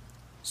smiled.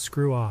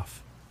 "Screw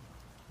off."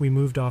 We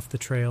moved off the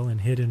trail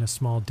and hid in a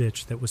small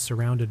ditch that was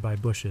surrounded by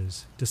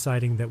bushes,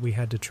 deciding that we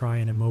had to try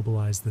and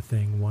immobilize the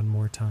thing one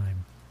more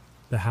time.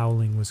 The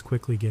howling was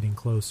quickly getting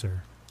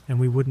closer, and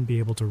we wouldn't be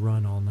able to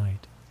run all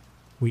night.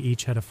 We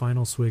each had a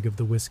final swig of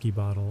the whiskey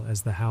bottle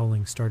as the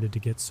howling started to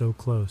get so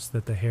close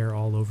that the hair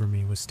all over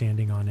me was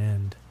standing on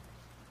end.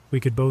 We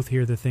could both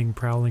hear the thing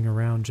prowling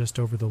around just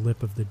over the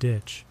lip of the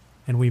ditch,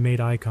 and we made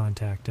eye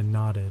contact and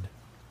nodded.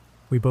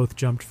 We both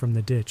jumped from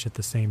the ditch at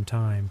the same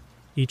time,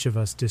 each of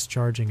us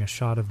discharging a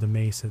shot of the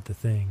mace at the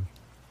thing.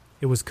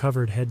 It was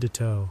covered head to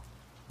toe,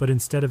 but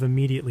instead of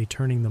immediately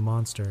turning the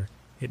monster,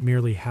 it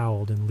merely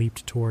howled and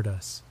leaped toward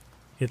us.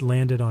 It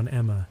landed on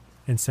Emma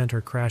and sent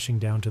her crashing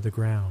down to the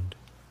ground.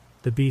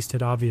 The beast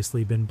had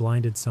obviously been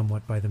blinded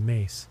somewhat by the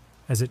mace,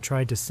 as it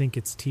tried to sink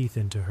its teeth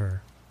into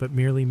her, but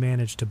merely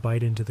managed to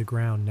bite into the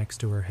ground next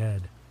to her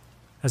head.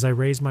 As I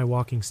raised my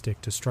walking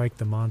stick to strike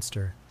the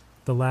monster,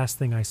 the last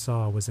thing I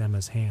saw was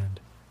Emma's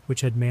hand,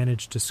 which had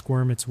managed to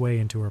squirm its way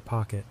into her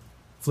pocket,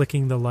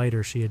 flicking the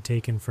lighter she had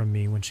taken from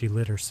me when she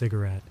lit her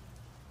cigarette.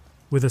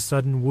 With a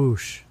sudden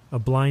whoosh, a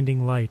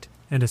blinding light,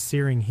 and a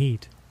searing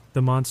heat,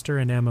 the monster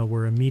and Emma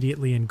were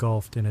immediately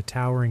engulfed in a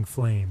towering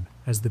flame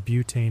as the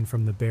butane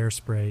from the bear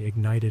spray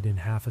ignited in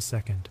half a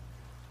second.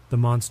 The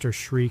monster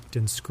shrieked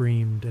and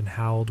screamed and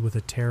howled with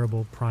a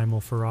terrible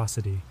primal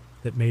ferocity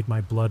that made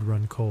my blood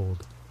run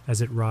cold as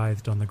it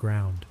writhed on the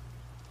ground.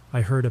 I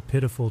heard a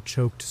pitiful,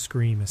 choked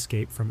scream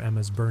escape from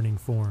Emma's burning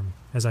form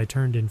as I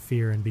turned in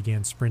fear and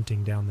began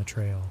sprinting down the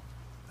trail.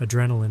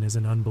 Adrenaline is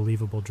an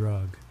unbelievable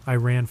drug. I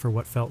ran for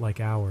what felt like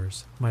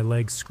hours, my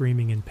legs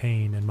screaming in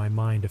pain and my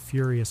mind a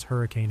furious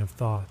hurricane of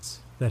thoughts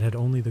that had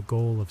only the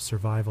goal of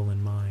survival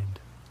in mind.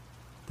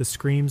 The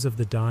screams of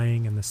the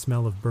dying and the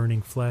smell of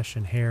burning flesh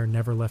and hair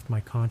never left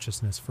my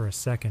consciousness for a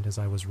second as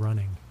I was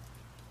running.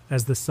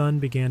 As the sun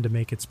began to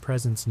make its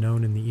presence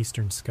known in the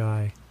eastern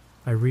sky,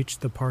 I reached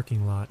the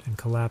parking lot and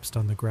collapsed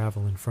on the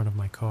gravel in front of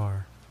my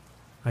car.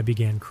 I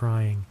began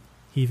crying,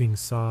 heaving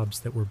sobs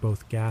that were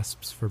both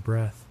gasps for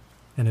breath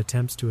and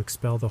attempts to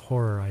expel the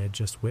horror I had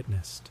just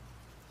witnessed.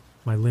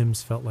 My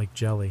limbs felt like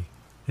jelly,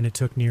 and it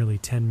took nearly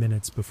 10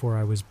 minutes before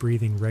I was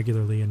breathing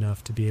regularly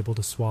enough to be able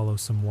to swallow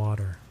some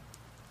water.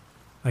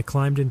 I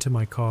climbed into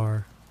my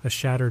car, a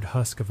shattered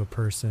husk of a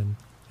person,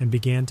 and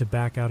began to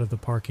back out of the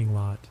parking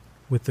lot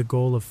with the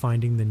goal of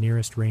finding the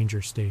nearest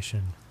ranger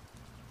station.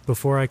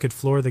 Before I could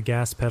floor the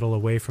gas pedal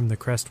away from the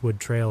Crestwood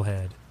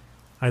trailhead,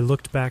 I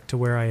looked back to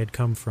where I had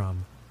come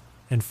from,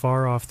 and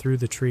far off through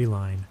the tree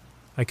line,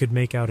 I could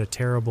make out a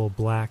terrible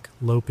black,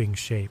 loping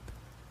shape.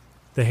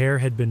 The hair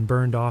had been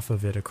burned off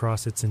of it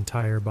across its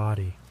entire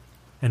body,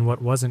 and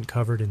what wasn't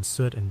covered in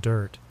soot and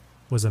dirt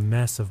was a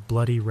mess of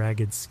bloody,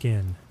 ragged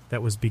skin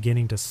that was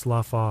beginning to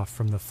slough off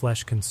from the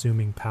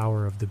flesh-consuming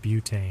power of the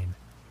butane.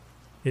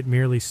 It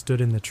merely stood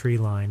in the tree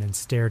line and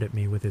stared at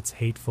me with its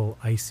hateful,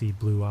 icy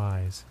blue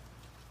eyes.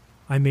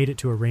 I made it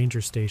to a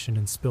ranger station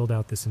and spilled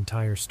out this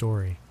entire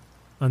story.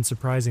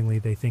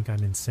 Unsurprisingly, they think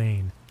I'm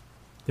insane.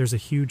 There's a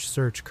huge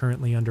search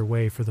currently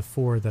underway for the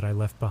 4 that I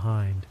left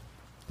behind,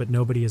 but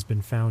nobody has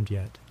been found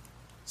yet.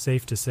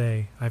 Safe to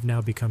say, I've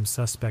now become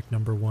suspect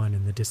number 1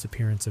 in the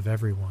disappearance of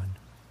everyone,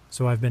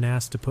 so I've been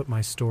asked to put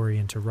my story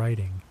into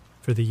writing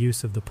for the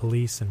use of the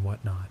police and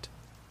whatnot.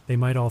 They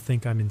might all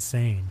think I'm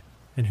insane,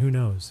 and who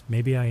knows,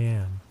 maybe I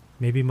am,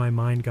 Maybe my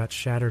mind got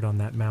shattered on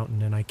that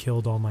mountain and I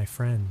killed all my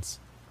friends.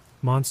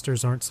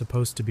 Monsters aren't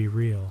supposed to be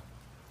real.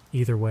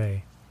 Either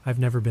way, I've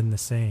never been the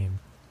same.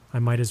 I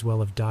might as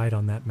well have died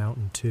on that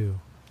mountain too.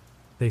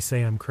 They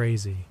say I'm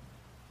crazy,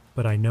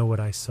 but I know what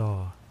I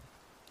saw.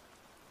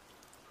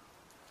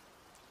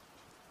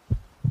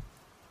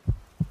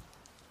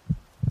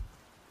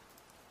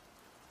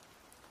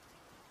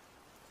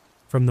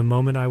 From the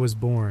moment I was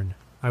born,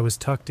 I was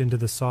tucked into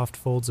the soft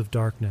folds of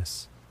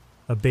darkness,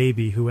 a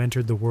baby who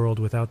entered the world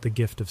without the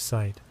gift of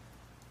sight.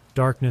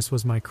 Darkness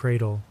was my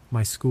cradle,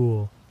 my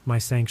school, my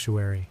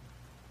sanctuary.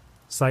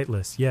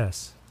 Sightless,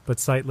 yes, but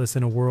sightless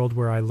in a world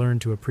where I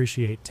learned to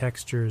appreciate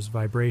textures,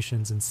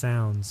 vibrations, and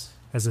sounds,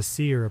 as a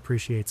seer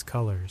appreciates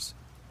colors.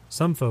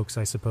 Some folks,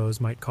 I suppose,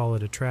 might call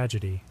it a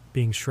tragedy,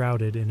 being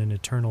shrouded in an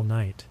eternal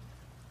night.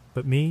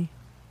 But me?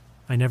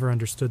 I never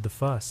understood the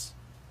fuss.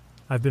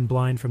 I've been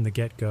blind from the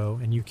get-go,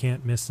 and you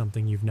can't miss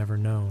something you've never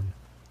known.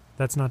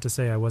 That's not to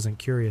say I wasn't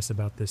curious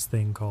about this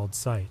thing called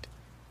sight,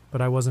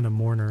 but I wasn't a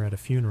mourner at a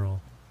funeral.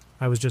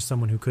 I was just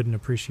someone who couldn't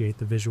appreciate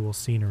the visual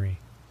scenery.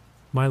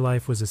 My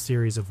life was a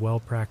series of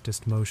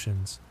well-practiced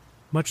motions,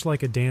 much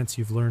like a dance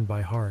you've learned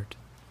by heart.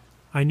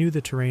 I knew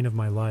the terrain of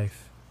my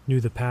life,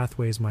 knew the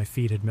pathways my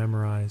feet had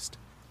memorized,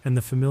 and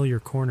the familiar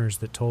corners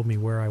that told me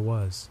where I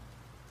was.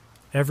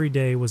 Every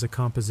day was a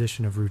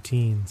composition of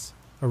routines,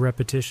 a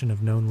repetition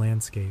of known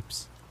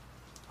landscapes.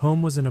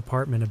 Home was an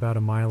apartment about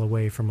a mile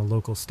away from a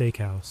local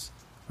steakhouse,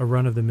 a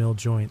run-of-the-mill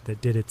joint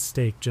that did its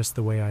steak just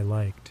the way I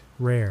liked,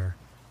 rare,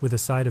 with a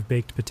side of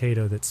baked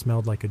potato that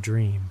smelled like a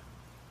dream.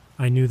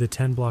 I knew the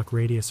 10-block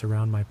radius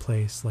around my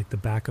place like the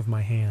back of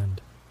my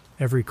hand,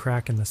 every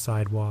crack in the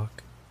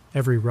sidewalk,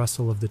 every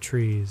rustle of the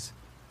trees,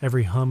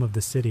 every hum of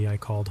the city I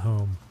called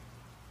home.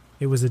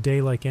 It was a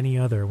day like any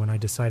other when I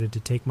decided to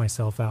take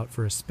myself out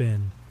for a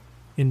spin,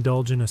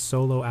 indulge in a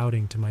solo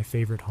outing to my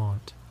favorite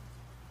haunt.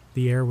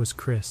 The air was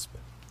crisp,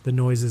 the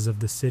noises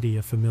of the city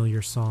a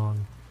familiar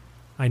song.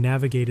 I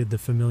navigated the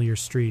familiar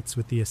streets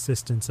with the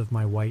assistance of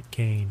my white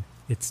cane,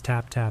 its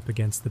tap-tap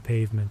against the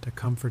pavement a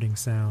comforting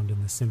sound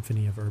in the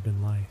symphony of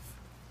urban life.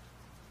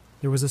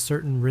 There was a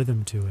certain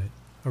rhythm to it,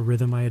 a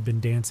rhythm I had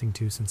been dancing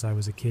to since I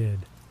was a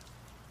kid.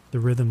 The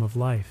rhythm of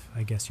life,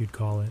 I guess you'd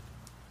call it.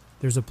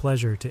 There's a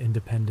pleasure to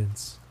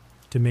independence,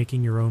 to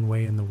making your own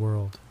way in the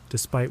world,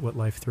 despite what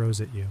life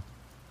throws at you.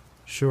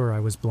 Sure, I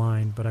was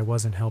blind, but I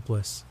wasn't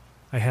helpless.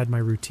 I had my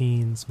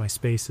routines, my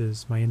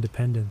spaces, my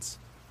independence.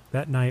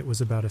 That night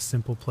was about a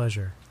simple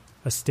pleasure,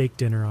 a steak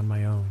dinner on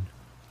my own.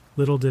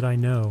 Little did I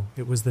know,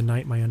 it was the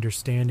night my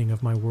understanding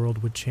of my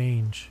world would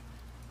change,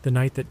 the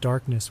night that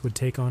darkness would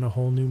take on a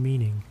whole new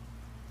meaning.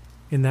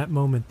 In that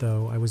moment,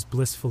 though, I was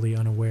blissfully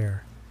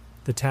unaware,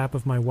 the tap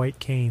of my white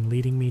cane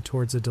leading me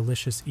towards a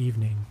delicious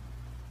evening,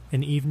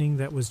 an evening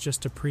that was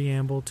just a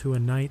preamble to a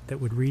night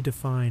that would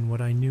redefine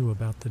what I knew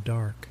about the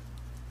dark.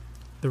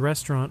 The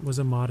restaurant was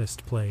a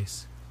modest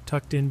place,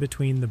 tucked in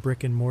between the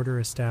brick-and-mortar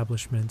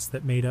establishments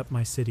that made up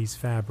my city's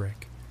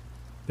fabric.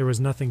 There was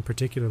nothing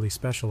particularly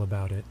special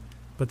about it,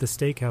 but the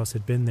steakhouse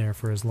had been there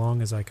for as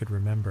long as I could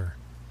remember.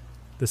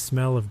 The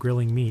smell of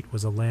grilling meat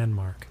was a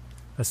landmark,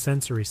 a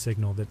sensory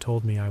signal that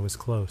told me I was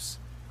close.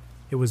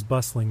 It was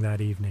bustling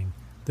that evening,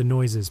 the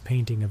noises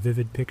painting a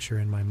vivid picture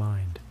in my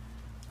mind.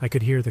 I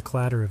could hear the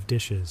clatter of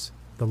dishes,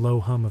 the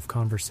low hum of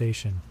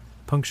conversation,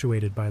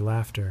 punctuated by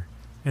laughter,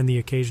 and the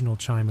occasional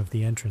chime of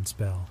the entrance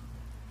bell.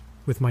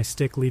 With my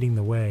stick leading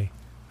the way,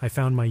 I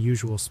found my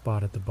usual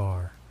spot at the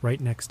bar,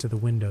 right next to the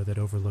window that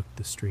overlooked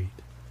the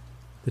street.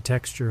 The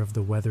texture of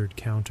the weathered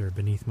counter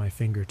beneath my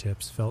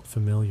fingertips felt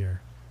familiar,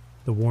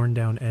 the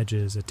worn-down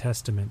edges a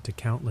testament to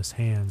countless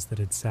hands that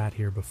had sat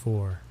here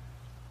before.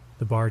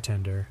 The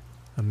bartender,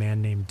 a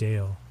man named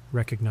Dale,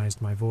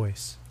 recognized my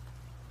voice.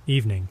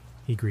 "Evening,"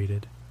 he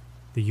greeted.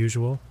 "The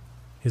usual?"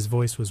 His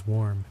voice was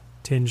warm,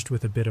 tinged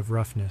with a bit of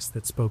roughness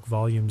that spoke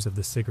volumes of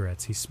the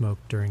cigarettes he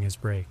smoked during his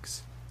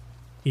breaks.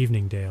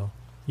 "Evening, Dale.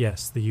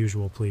 Yes, the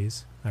usual,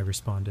 please," I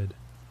responded.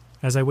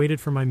 As I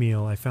waited for my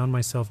meal, I found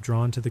myself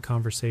drawn to the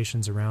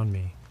conversations around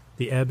me,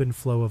 the ebb and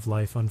flow of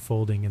life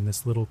unfolding in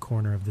this little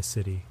corner of the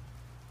city.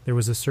 There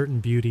was a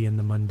certain beauty in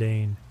the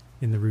mundane,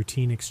 in the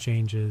routine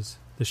exchanges,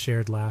 the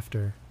shared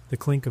laughter, the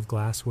clink of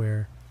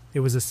glassware.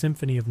 It was a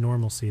symphony of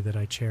normalcy that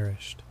I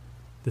cherished.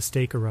 The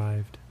steak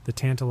arrived, the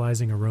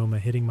tantalizing aroma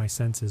hitting my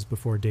senses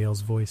before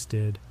Dale's voice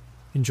did.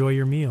 "Enjoy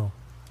your meal."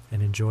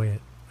 And enjoy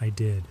it, I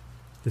did.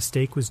 The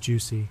steak was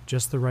juicy,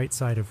 just the right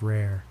side of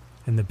rare,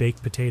 and the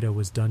baked potato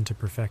was done to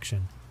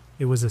perfection.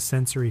 It was a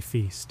sensory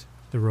feast,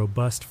 the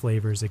robust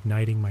flavors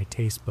igniting my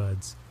taste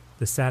buds,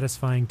 the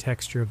satisfying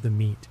texture of the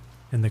meat,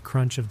 and the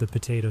crunch of the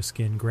potato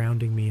skin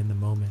grounding me in the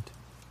moment.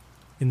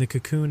 In the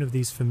cocoon of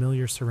these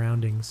familiar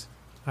surroundings,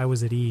 I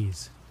was at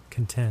ease,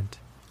 content.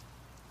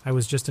 I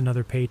was just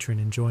another patron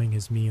enjoying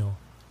his meal,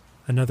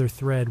 another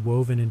thread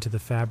woven into the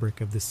fabric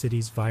of the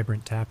city's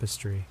vibrant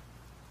tapestry.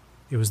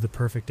 It was the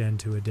perfect end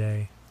to a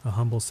day, a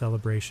humble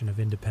celebration of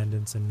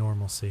independence and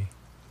normalcy.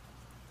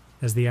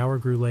 As the hour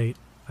grew late,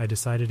 I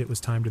decided it was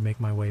time to make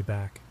my way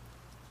back.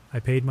 I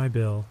paid my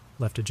bill,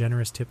 left a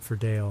generous tip for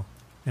Dale,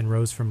 and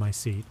rose from my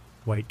seat.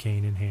 white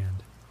cane in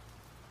hand.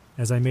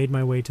 As I made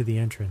my way to the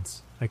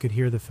entrance, I could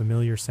hear the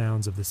familiar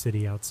sounds of the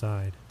city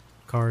outside,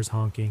 cars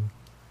honking,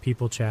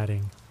 people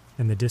chatting,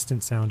 and the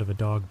distant sound of a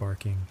dog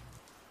barking.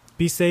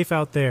 "Be safe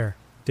out there,"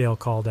 Dale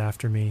called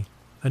after me,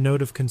 a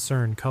note of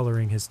concern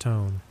coloring his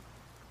tone.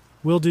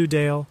 "Will do,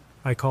 Dale,"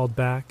 I called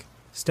back,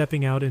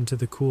 stepping out into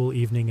the cool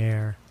evening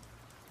air.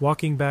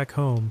 Walking back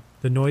home,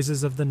 the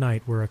noises of the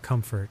night were a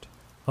comfort,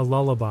 a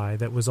lullaby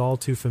that was all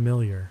too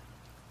familiar.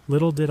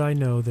 Little did I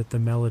know that the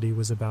melody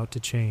was about to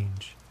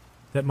change,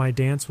 that my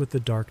dance with the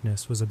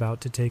darkness was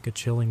about to take a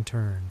chilling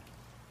turn.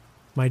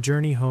 My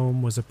journey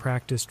home was a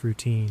practiced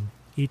routine,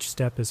 each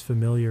step as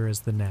familiar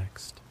as the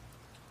next.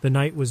 The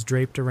night was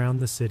draped around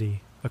the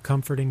city, a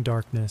comforting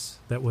darkness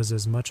that was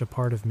as much a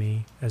part of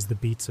me as the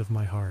beats of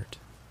my heart.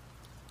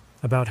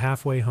 About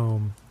halfway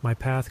home, my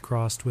path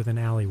crossed with an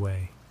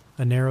alleyway,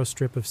 a narrow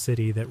strip of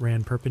city that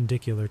ran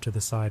perpendicular to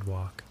the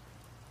sidewalk.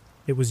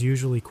 It was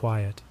usually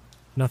quiet,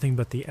 nothing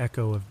but the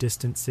echo of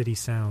distant city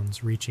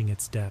sounds reaching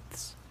its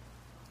depths.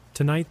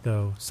 Tonight,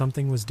 though,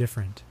 something was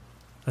different.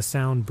 A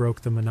sound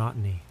broke the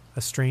monotony,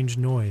 a strange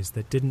noise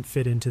that didn't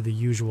fit into the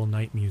usual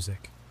night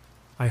music.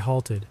 I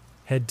halted,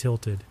 head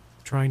tilted,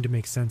 trying to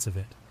make sense of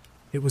it.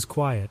 It was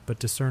quiet but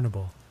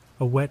discernible,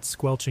 a wet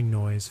squelching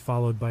noise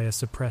followed by a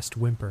suppressed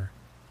whimper.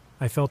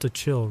 I felt a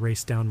chill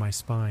race down my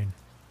spine.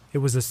 It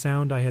was a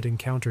sound I had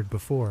encountered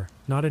before,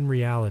 not in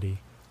reality,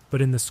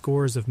 but in the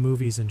scores of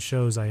movies and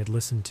shows I had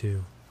listened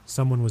to.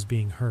 Someone was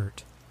being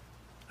hurt.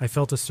 I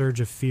felt a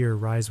surge of fear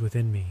rise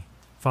within me,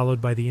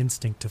 followed by the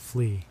instinct to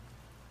flee.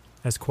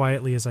 As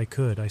quietly as I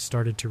could, I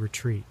started to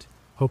retreat,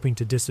 hoping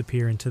to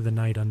disappear into the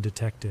night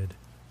undetected.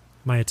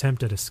 My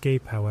attempt at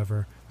escape,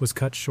 however, was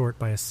cut short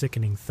by a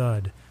sickening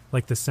thud,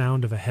 like the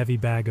sound of a heavy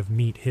bag of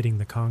meat hitting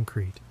the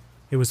concrete.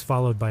 It was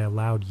followed by a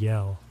loud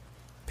yell.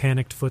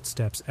 Panicked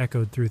footsteps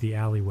echoed through the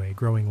alleyway,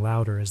 growing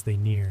louder as they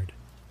neared.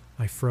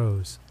 I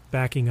froze,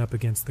 backing up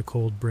against the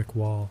cold brick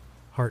wall,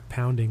 heart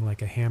pounding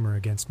like a hammer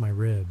against my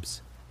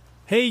ribs.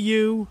 "Hey,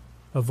 you!"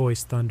 a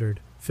voice thundered,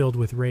 filled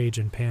with rage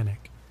and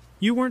panic.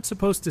 "You weren't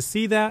supposed to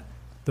see that?"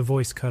 The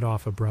voice cut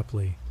off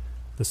abruptly.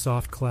 The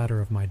soft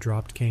clatter of my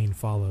dropped cane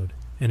followed,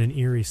 and an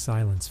eerie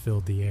silence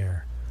filled the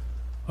air.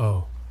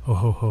 Oh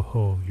ho ho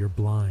ho, you're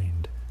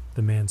blind,"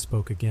 the man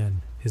spoke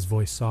again, his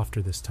voice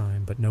softer this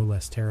time, but no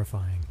less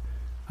terrifying.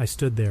 I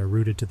stood there,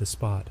 rooted to the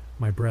spot,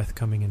 my breath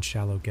coming in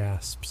shallow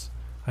gasps.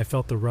 I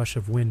felt the rush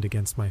of wind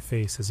against my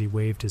face as he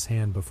waved his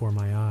hand before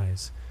my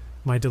eyes.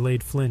 My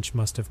delayed flinch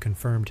must have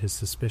confirmed his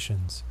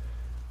suspicions.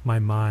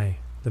 My,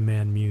 the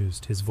man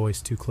mused, his voice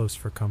too close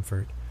for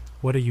comfort.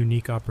 What a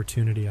unique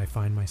opportunity I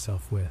find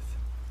myself with.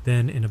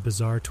 Then, in a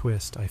bizarre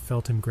twist, I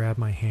felt him grab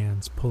my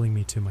hands, pulling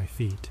me to my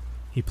feet.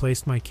 He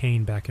placed my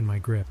cane back in my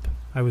grip.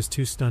 I was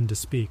too stunned to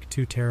speak,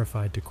 too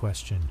terrified to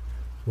question.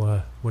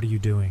 What are you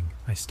doing?"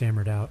 I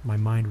stammered out, my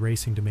mind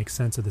racing to make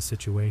sense of the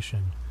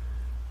situation.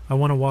 "I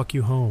want to walk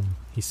you home,"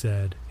 he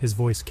said, his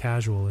voice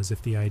casual as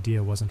if the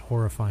idea wasn't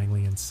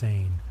horrifyingly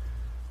insane.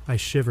 I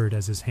shivered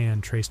as his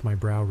hand traced my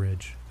brow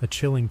ridge, a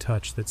chilling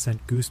touch that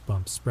sent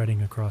goosebumps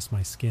spreading across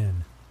my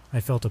skin. I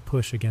felt a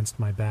push against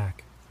my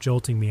back,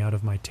 jolting me out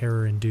of my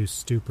terror-induced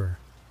stupor.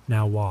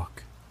 "Now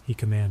walk," he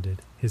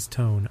commanded, his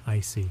tone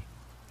icy.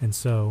 And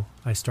so,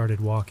 I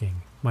started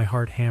walking, my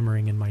heart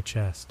hammering in my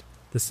chest.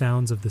 The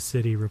sounds of the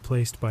city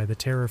replaced by the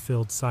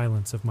terror-filled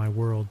silence of my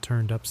world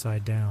turned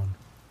upside down.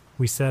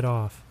 We set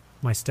off,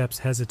 my steps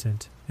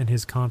hesitant and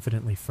his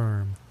confidently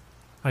firm.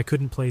 I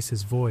couldn't place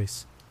his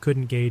voice,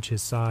 couldn't gauge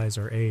his size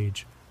or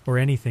age, or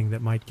anything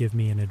that might give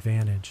me an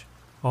advantage.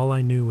 All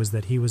I knew was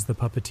that he was the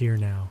puppeteer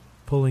now,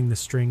 pulling the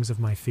strings of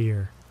my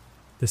fear.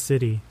 The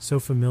city, so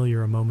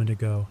familiar a moment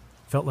ago,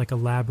 felt like a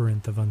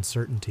labyrinth of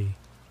uncertainty.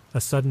 A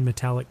sudden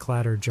metallic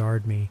clatter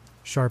jarred me,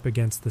 sharp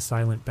against the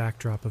silent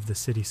backdrop of the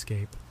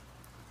cityscape.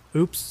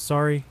 "Oops,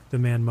 sorry," the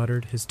man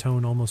muttered, his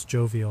tone almost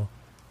jovial.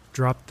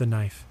 "Dropped the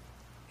knife."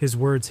 His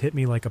words hit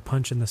me like a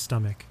punch in the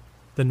stomach.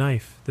 The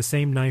knife, the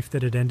same knife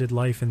that had ended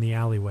life in the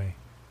alleyway.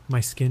 My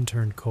skin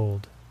turned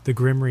cold, the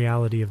grim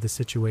reality of the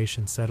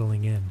situation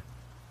settling in.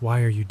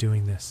 "Why are you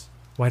doing this?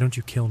 Why don't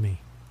you kill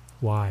me?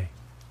 Why?"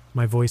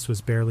 My voice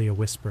was barely a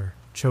whisper,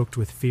 choked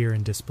with fear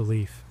and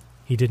disbelief.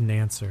 He didn't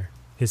answer.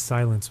 His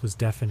silence was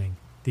deafening,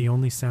 the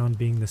only sound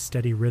being the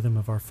steady rhythm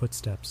of our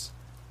footsteps.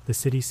 The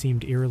city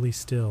seemed eerily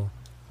still,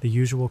 the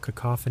usual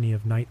cacophony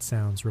of night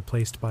sounds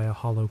replaced by a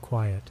hollow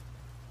quiet.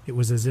 It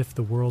was as if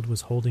the world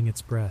was holding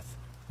its breath,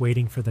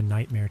 waiting for the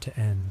nightmare to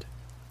end.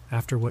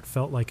 After what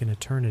felt like an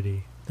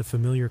eternity, the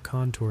familiar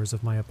contours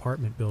of my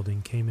apartment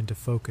building came into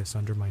focus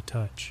under my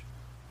touch.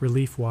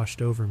 Relief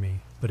washed over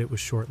me, but it was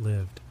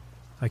short-lived.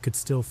 I could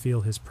still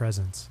feel his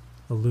presence,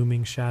 a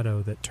looming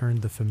shadow that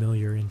turned the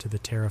familiar into the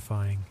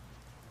terrifying.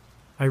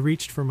 I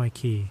reached for my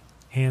key,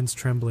 hands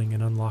trembling,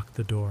 and unlocked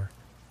the door.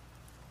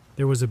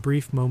 There was a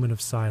brief moment of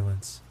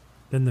silence,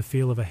 then the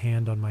feel of a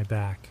hand on my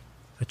back,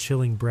 a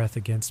chilling breath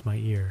against my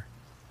ear.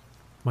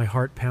 My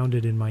heart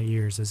pounded in my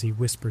ears as he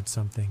whispered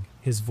something,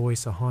 his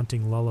voice a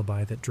haunting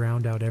lullaby that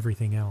drowned out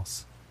everything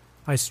else.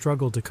 I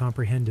struggled to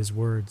comprehend his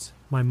words,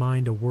 my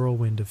mind a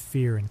whirlwind of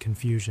fear and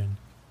confusion.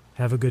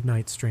 "Have a good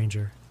night,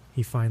 stranger,"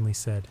 he finally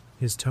said,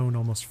 his tone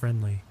almost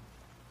friendly.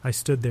 I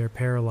stood there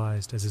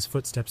paralyzed as his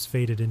footsteps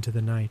faded into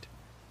the night.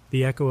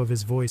 The echo of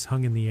his voice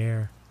hung in the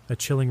air, a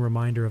chilling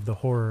reminder of the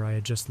horror I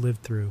had just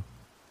lived through.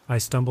 I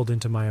stumbled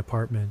into my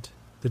apartment,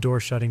 the door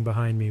shutting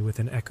behind me with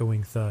an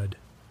echoing thud.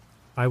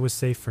 I was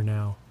safe for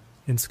now,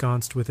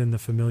 ensconced within the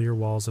familiar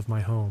walls of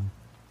my home.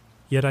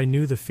 Yet I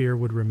knew the fear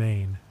would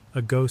remain,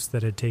 a ghost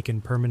that had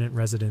taken permanent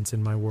residence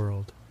in my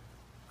world.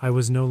 I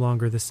was no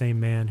longer the same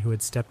man who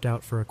had stepped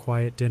out for a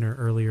quiet dinner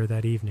earlier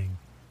that evening.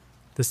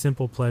 The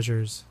simple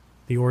pleasures,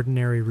 the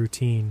ordinary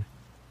routine,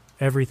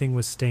 everything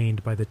was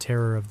stained by the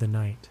terror of the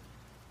night.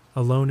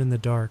 Alone in the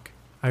dark,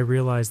 I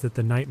realized that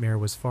the nightmare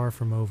was far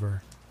from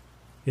over.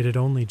 It had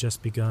only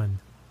just begun.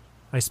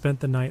 I spent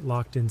the night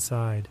locked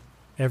inside,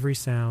 every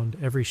sound,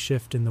 every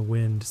shift in the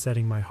wind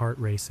setting my heart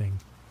racing.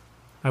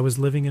 I was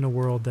living in a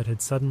world that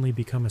had suddenly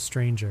become a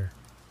stranger,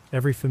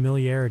 every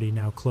familiarity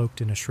now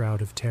cloaked in a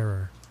shroud of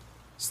terror.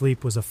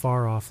 Sleep was a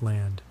far-off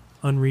land,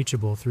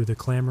 unreachable through the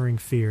clamoring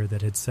fear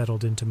that had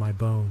settled into my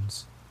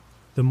bones.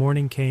 The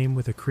morning came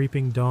with a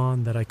creeping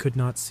dawn that I could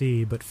not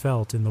see but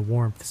felt in the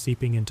warmth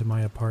seeping into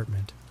my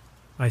apartment.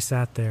 I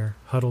sat there,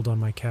 huddled on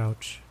my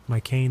couch, my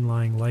cane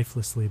lying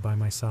lifelessly by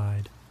my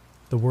side.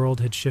 The world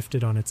had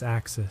shifted on its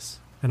axis,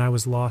 and I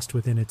was lost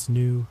within its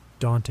new,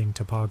 daunting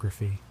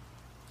topography.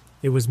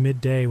 It was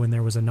midday when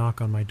there was a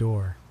knock on my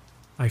door.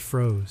 I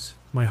froze,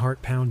 my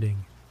heart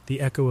pounding,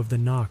 the echo of the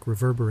knock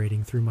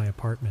reverberating through my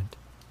apartment.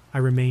 I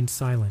remained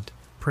silent,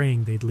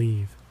 praying they'd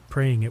leave,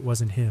 praying it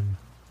wasn't him.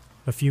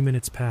 A few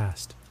minutes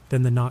passed,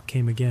 then the knock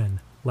came again,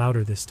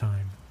 louder this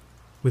time.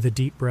 With a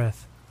deep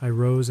breath, I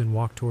rose and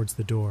walked towards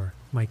the door,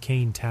 my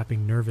cane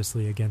tapping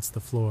nervously against the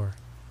floor.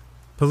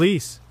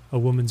 "Police!" a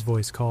woman's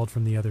voice called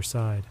from the other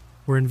side.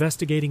 "We're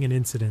investigating an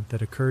incident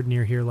that occurred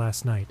near here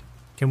last night.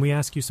 Can we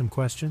ask you some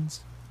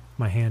questions?"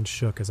 My hand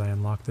shook as I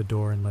unlocked the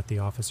door and let the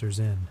officers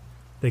in.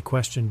 They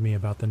questioned me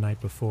about the night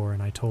before,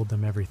 and I told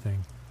them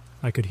everything.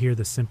 I could hear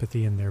the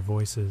sympathy in their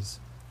voices,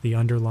 the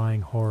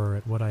underlying horror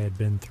at what I had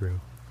been through.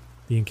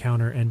 The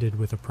encounter ended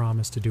with a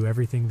promise to do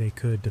everything they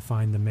could to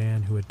find the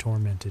man who had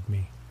tormented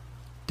me.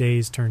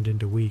 Days turned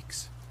into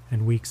weeks,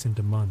 and weeks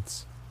into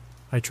months.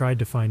 I tried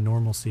to find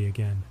normalcy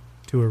again,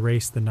 to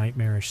erase the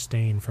nightmarish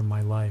stain from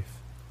my life.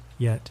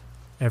 Yet,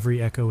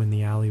 every echo in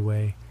the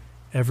alleyway,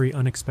 every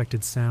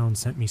unexpected sound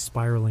sent me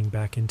spiraling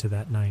back into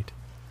that night.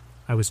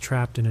 I was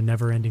trapped in a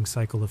never-ending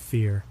cycle of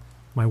fear,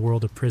 my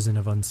world a prison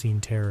of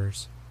unseen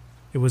terrors.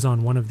 It was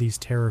on one of these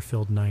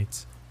terror-filled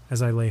nights,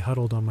 as I lay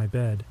huddled on my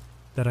bed,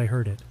 that I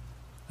heard it.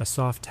 A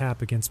soft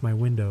tap against my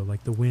window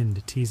like the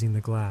wind teasing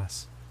the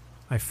glass.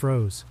 I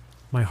froze,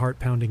 my heart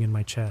pounding in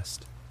my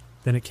chest.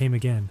 Then it came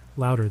again,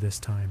 louder this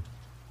time.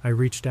 I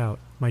reached out,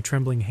 my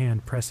trembling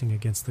hand pressing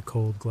against the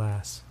cold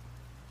glass.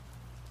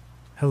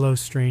 "Hello,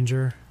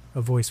 stranger,"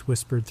 a voice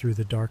whispered through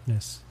the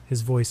darkness,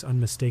 his voice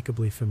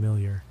unmistakably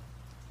familiar.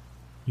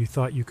 "You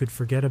thought you could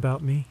forget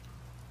about me?"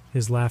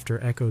 His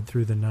laughter echoed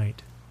through the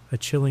night, a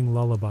chilling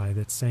lullaby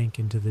that sank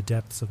into the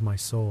depths of my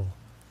soul.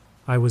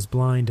 I was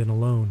blind and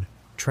alone,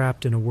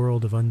 trapped in a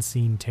world of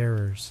unseen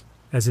terrors.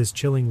 As his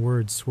chilling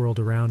words swirled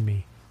around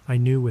me, I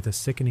knew with a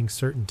sickening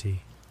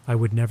certainty I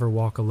would never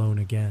walk alone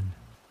again.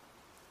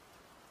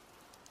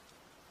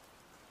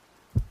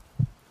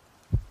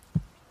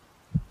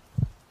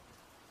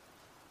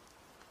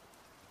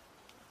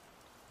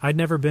 I'd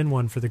never been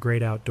one for the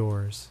great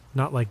outdoors,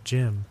 not like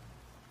Jim.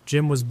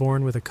 Jim was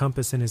born with a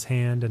compass in his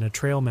hand and a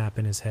trail map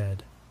in his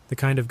head, the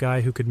kind of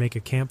guy who could make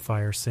a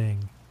campfire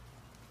sing.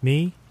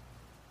 Me?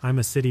 I'm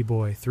a city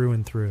boy through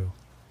and through.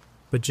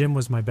 But Jim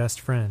was my best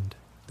friend,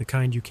 the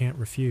kind you can't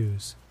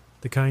refuse,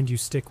 the kind you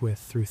stick with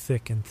through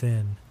thick and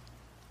thin.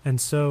 And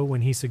so,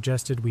 when he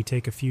suggested we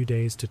take a few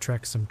days to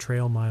trek some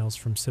trail miles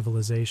from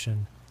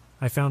civilization,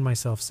 I found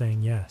myself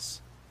saying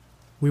yes.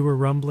 We were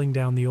rumbling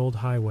down the old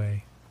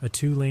highway, a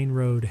 2-lane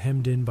road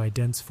hemmed in by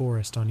dense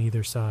forest on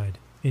either side,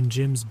 in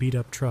Jim's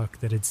beat-up truck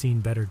that had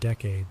seen better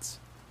decades.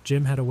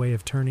 Jim had a way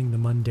of turning the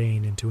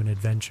mundane into an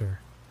adventure.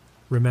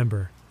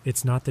 "Remember,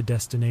 it's not the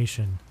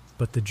destination,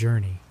 but the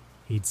journey,"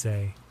 he'd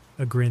say,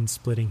 a grin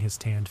splitting his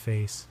tanned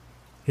face.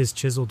 His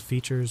chiseled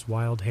features,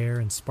 wild hair,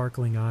 and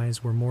sparkling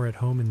eyes were more at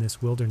home in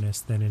this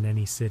wilderness than in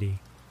any city,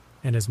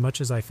 and as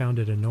much as I found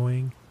it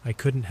annoying, I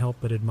couldn't help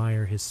but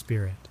admire his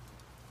spirit.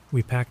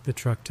 We packed the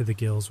truck to the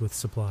gills with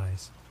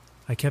supplies.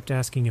 I kept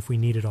asking if we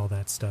needed all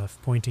that stuff,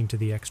 pointing to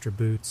the extra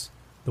boots,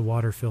 the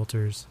water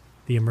filters,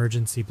 the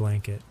emergency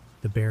blanket,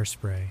 the bear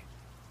spray.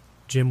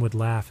 Jim would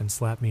laugh and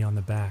slap me on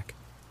the back.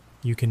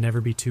 "You can never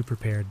be too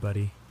prepared,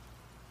 buddy."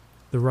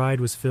 The ride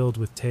was filled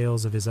with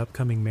tales of his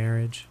upcoming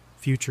marriage,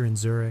 future in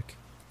Zurich,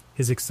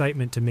 his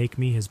excitement to make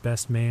me his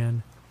best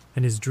man,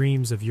 and his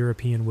dreams of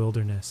European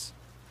wilderness.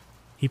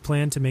 He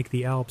planned to make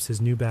the Alps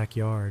his new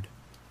backyard.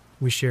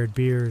 We shared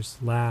beers,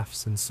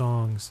 laughs, and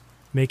songs,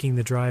 making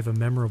the drive a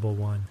memorable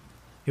one.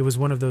 It was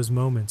one of those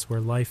moments where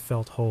life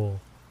felt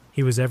whole.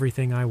 He was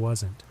everything I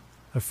wasn't,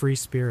 a free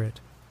spirit,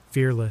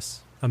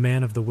 fearless, a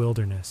man of the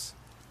wilderness.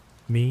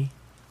 Me?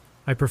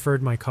 I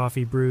preferred my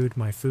coffee brewed,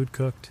 my food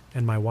cooked,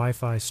 and my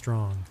Wi-Fi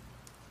strong.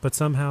 But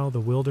somehow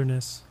the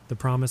wilderness, the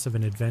promise of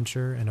an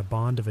adventure, and a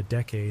bond of a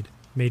decade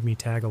made me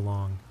tag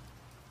along.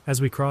 As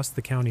we crossed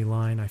the county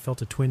line, I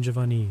felt a twinge of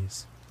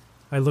unease.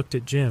 I looked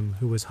at Jim,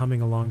 who was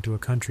humming along to a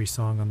country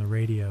song on the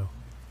radio,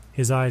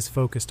 his eyes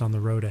focused on the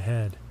road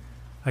ahead.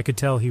 I could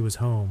tell he was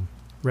home,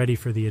 ready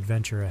for the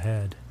adventure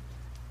ahead.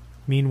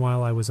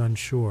 Meanwhile, I was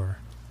unsure,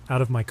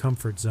 out of my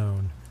comfort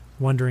zone,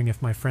 wondering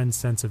if my friend's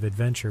sense of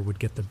adventure would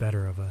get the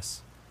better of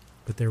us.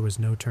 But there was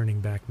no turning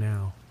back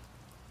now.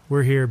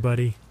 "We're here,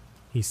 buddy,"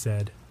 he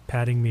said,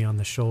 patting me on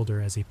the shoulder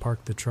as he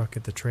parked the truck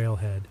at the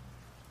trailhead.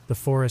 The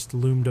forest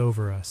loomed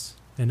over us,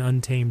 an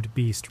untamed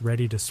beast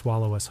ready to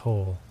swallow us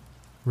whole.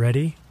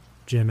 "Ready?"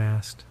 Jim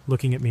asked,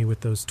 looking at me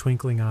with those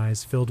twinkling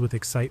eyes filled with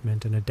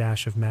excitement and a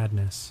dash of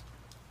madness.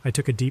 I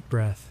took a deep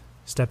breath,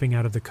 stepping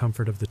out of the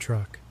comfort of the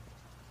truck.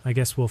 "I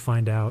guess we'll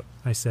find out,"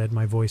 I said,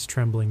 my voice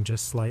trembling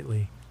just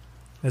slightly.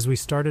 As we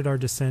started our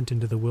descent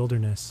into the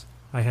wilderness,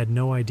 I had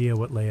no idea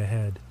what lay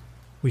ahead.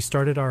 We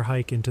started our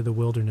hike into the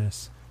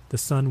wilderness, the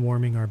sun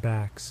warming our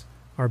backs,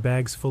 our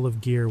bags full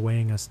of gear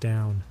weighing us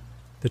down.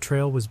 The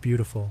trail was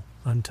beautiful,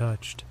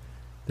 untouched.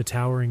 The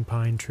towering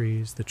pine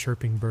trees, the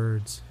chirping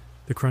birds,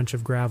 the crunch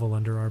of gravel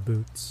under our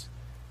boots.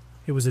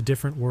 It was a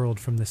different world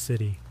from the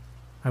city.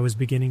 I was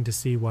beginning to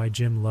see why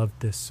Jim loved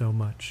this so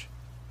much.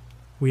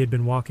 We had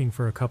been walking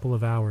for a couple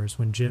of hours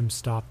when Jim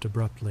stopped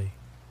abruptly.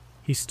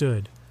 He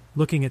stood,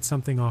 looking at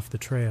something off the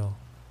trail.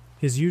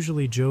 His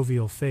usually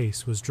jovial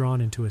face was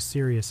drawn into a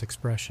serious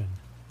expression.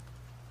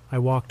 I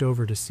walked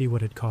over to see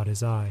what had caught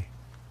his eye.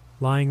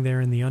 Lying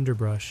there in the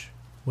underbrush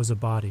was a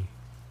body.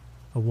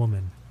 A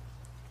woman.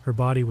 Her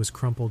body was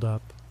crumpled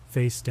up,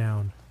 face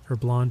down, her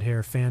blonde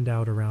hair fanned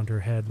out around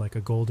her head like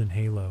a golden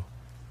halo.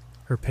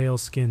 Her pale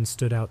skin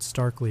stood out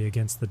starkly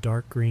against the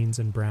dark greens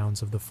and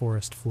browns of the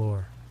forest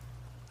floor.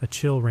 A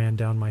chill ran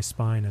down my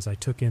spine as I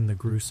took in the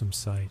gruesome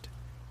sight.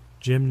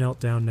 Jim knelt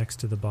down next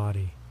to the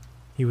body.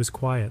 He was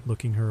quiet,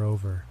 looking her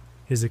over,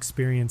 his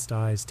experienced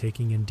eyes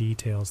taking in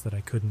details that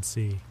I couldn't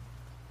see.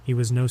 He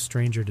was no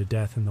stranger to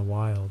death in the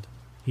wild.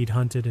 He'd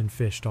hunted and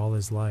fished all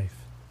his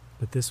life.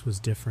 But this was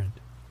different.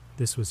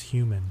 This was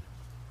human.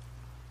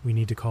 "We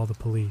need to call the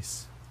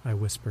police," I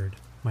whispered,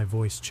 my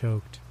voice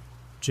choked.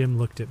 Jim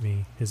looked at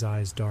me, his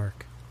eyes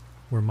dark.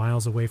 "We're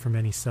miles away from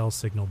any cell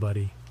signal,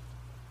 buddy."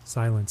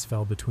 Silence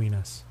fell between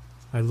us.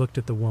 I looked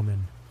at the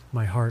woman,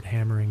 my heart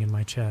hammering in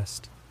my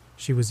chest.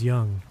 She was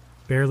young,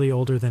 barely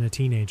older than a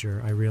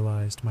teenager, I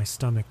realized, my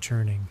stomach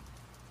churning.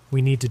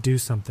 "We need to do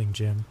something,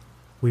 Jim."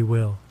 "We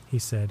will," he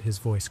said, his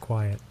voice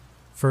quiet.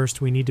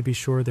 "First, we need to be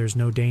sure there's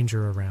no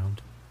danger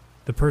around.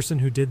 The person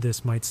who did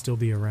this might still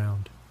be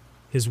around."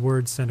 His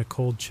words sent a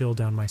cold chill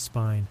down my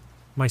spine.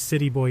 My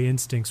city boy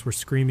instincts were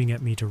screaming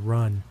at me to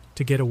run,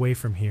 to get away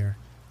from here.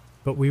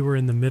 But we were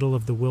in the middle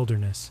of the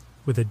wilderness,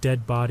 with a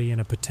dead body and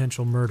a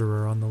potential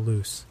murderer on the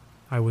loose.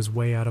 I was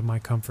way out of my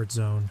comfort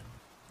zone.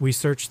 We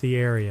searched the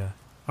area,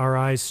 our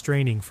eyes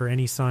straining for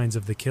any signs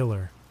of the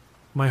killer.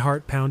 My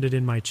heart pounded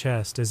in my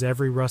chest as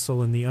every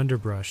rustle in the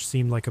underbrush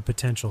seemed like a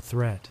potential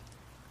threat.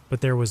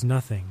 But there was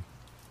nothing.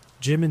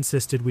 Jim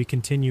insisted we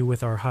continue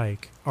with our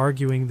hike,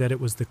 arguing that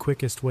it was the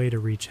quickest way to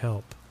reach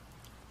help.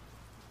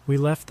 We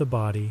left the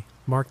body,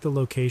 marked the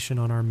location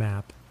on our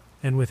map,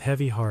 and with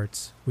heavy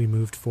hearts, we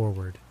moved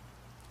forward.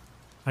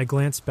 I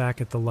glanced back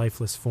at the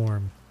lifeless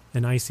form,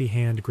 an icy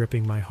hand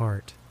gripping my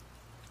heart.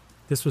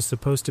 This was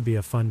supposed to be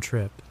a fun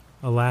trip,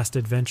 a last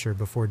adventure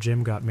before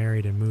Jim got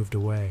married and moved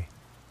away.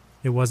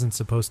 It wasn't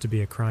supposed to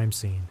be a crime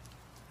scene.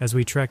 As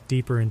we trekked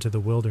deeper into the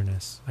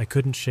wilderness, I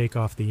couldn't shake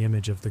off the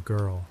image of the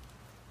girl.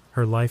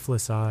 Her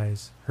lifeless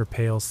eyes, her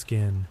pale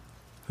skin.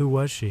 Who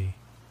was she?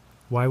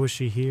 Why was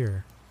she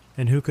here?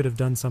 And who could have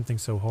done something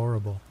so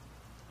horrible?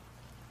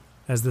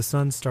 As the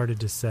sun started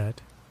to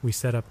set, we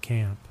set up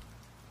camp.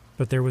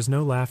 But there was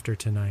no laughter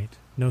tonight,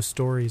 no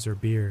stories or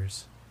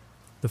beers.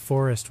 The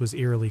forest was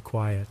eerily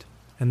quiet,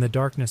 and the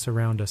darkness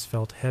around us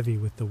felt heavy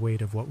with the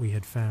weight of what we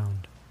had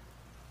found.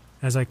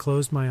 As I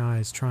closed my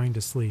eyes trying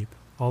to sleep,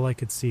 all I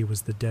could see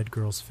was the dead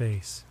girl's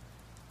face.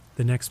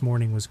 The next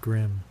morning was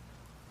grim.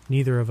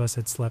 Neither of us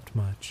had slept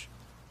much.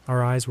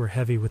 Our eyes were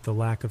heavy with the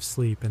lack of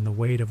sleep and the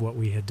weight of what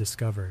we had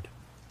discovered.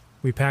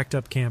 We packed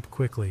up camp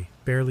quickly,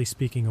 barely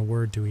speaking a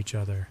word to each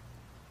other.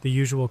 The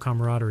usual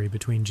camaraderie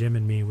between Jim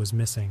and me was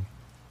missing.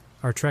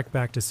 Our trek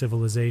back to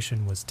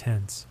civilization was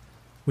tense.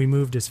 We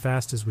moved as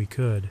fast as we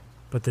could,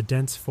 but the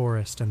dense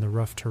forest and the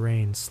rough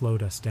terrain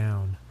slowed us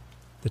down.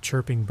 The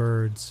chirping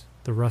birds,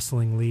 the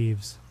rustling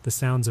leaves, the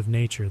sounds of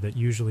nature that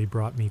usually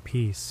brought me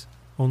peace,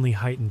 only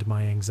heightened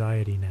my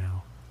anxiety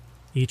now.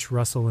 Each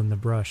rustle in the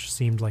brush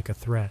seemed like a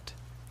threat.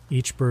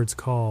 Each bird's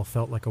call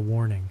felt like a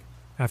warning.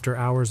 After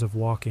hours of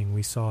walking,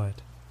 we saw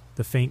it.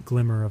 The faint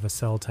glimmer of a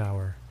cell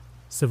tower.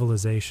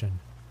 Civilization.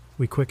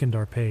 We quickened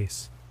our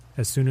pace.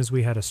 As soon as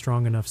we had a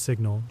strong enough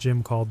signal,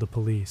 Jim called the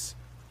police.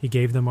 He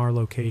gave them our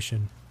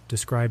location,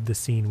 described the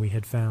scene we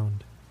had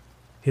found.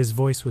 His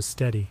voice was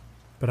steady,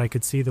 but I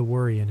could see the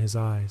worry in his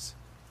eyes.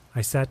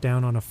 I sat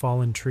down on a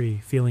fallen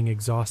tree, feeling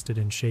exhausted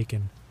and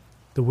shaken.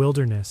 The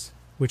wilderness,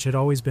 which had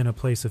always been a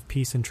place of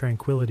peace and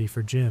tranquility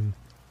for Jim,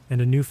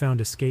 and a newfound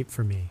escape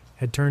for me,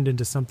 had turned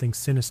into something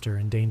sinister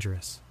and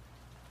dangerous.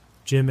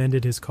 Jim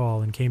ended his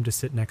call and came to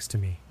sit next to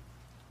me.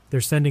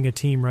 "They're sending a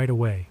team right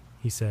away,"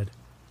 he said.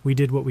 "We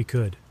did what we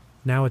could.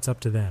 Now it's up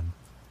to them."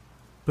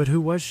 "But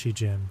who was she,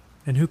 Jim?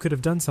 And who could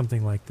have done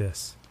something like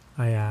this?"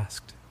 I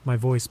asked, my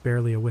voice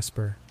barely a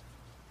whisper.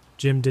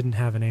 Jim didn't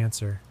have an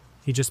answer.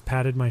 He just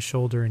patted my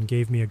shoulder and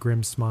gave me a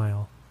grim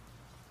smile.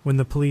 When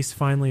the police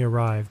finally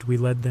arrived, we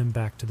led them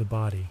back to the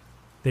body.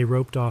 They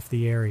roped off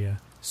the area,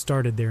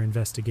 started their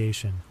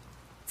investigation.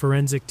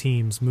 Forensic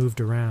teams moved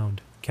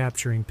around,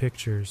 capturing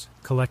pictures,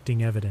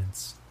 collecting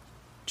evidence.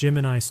 Jim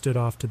and I stood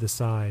off to the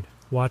side,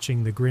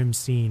 watching the grim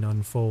scene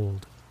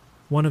unfold.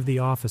 One of the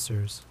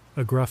officers,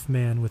 a gruff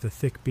man with a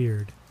thick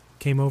beard,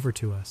 came over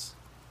to us.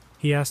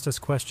 He asked us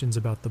questions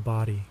about the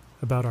body,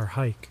 about our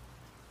hike,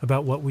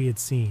 about what we had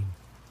seen.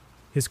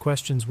 His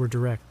questions were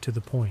direct, to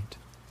the point.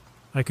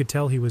 I could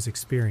tell he was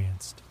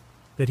experienced,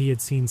 that he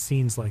had seen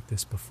scenes like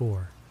this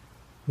before.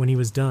 When he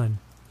was done,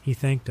 he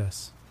thanked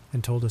us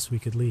and told us we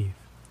could leave.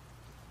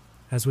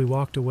 As we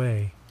walked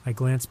away, I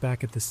glanced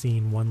back at the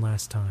scene one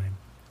last time.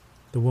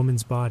 The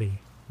woman's body,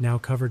 now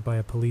covered by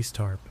a police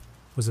tarp,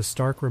 was a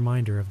stark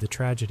reminder of the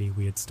tragedy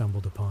we had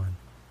stumbled upon.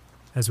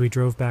 As we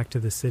drove back to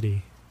the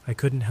city, I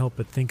couldn't help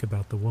but think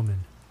about the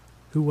woman.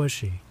 Who was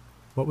she?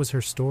 What was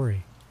her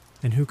story?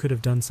 And who could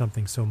have done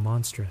something so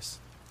monstrous?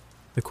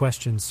 The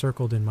questions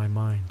circled in my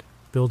mind,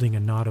 building a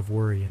knot of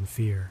worry and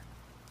fear.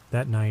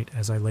 That night,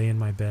 as I lay in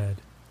my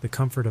bed, the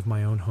comfort of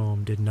my own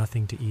home did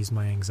nothing to ease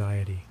my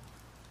anxiety.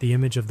 The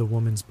image of the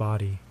woman's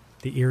body,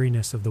 the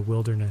eeriness of the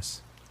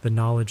wilderness, the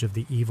knowledge of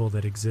the evil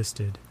that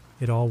existed,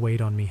 it all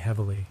weighed on me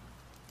heavily.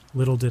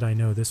 Little did I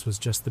know this was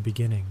just the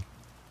beginning.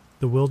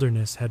 The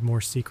wilderness had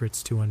more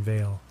secrets to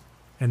unveil,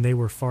 and they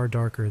were far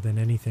darker than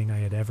anything I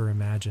had ever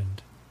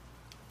imagined.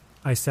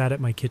 I sat at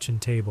my kitchen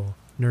table,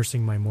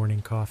 nursing my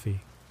morning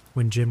coffee,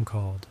 when Jim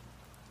called.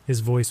 His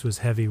voice was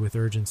heavy with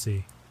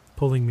urgency,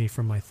 pulling me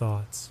from my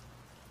thoughts.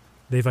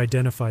 "They've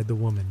identified the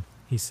woman,"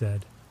 he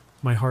said.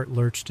 My heart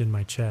lurched in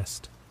my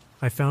chest.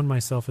 I found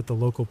myself at the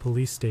local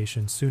police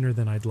station sooner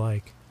than I'd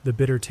like, the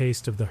bitter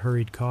taste of the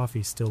hurried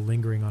coffee still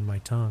lingering on my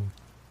tongue.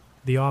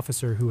 The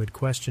officer who had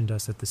questioned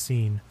us at the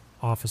scene,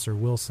 Officer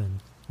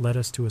Wilson, led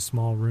us to a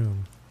small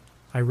room.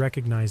 I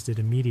recognized it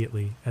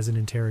immediately as an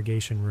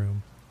interrogation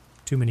room.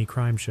 Too many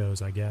crime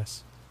shows, I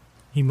guess.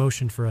 He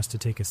motioned for us to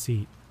take a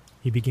seat.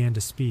 He began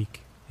to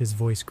speak, his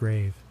voice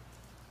grave.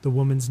 The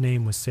woman's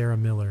name was Sarah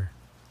Miller.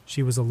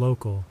 She was a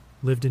local,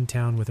 lived in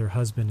town with her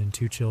husband and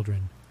 2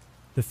 children.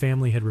 The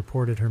family had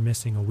reported her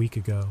missing a week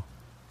ago.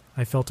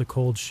 I felt a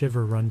cold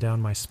shiver run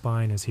down my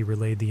spine as he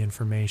relayed the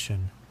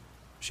information.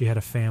 She had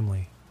a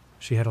family.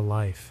 She had a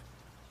life.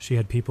 She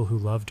had people who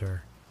loved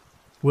her.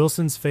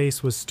 Wilson's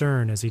face was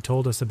stern as he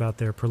told us about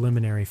their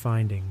preliminary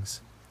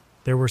findings.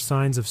 There were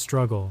signs of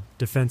struggle,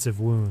 defensive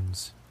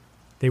wounds.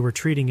 They were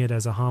treating it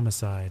as a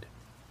homicide.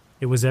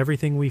 It was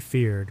everything we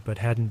feared but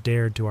hadn't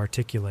dared to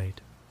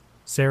articulate.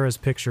 Sarah's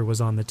picture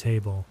was on the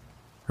table,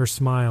 her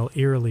smile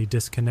eerily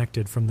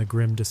disconnected from the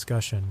grim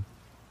discussion.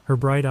 Her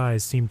bright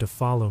eyes seemed to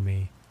follow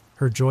me,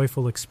 her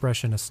joyful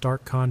expression a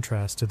stark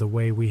contrast to the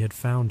way we had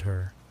found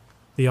her.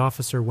 The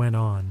officer went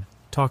on,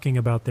 talking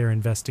about their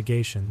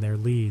investigation, their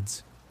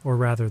leads, or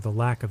rather the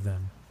lack of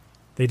them.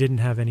 They didn't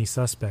have any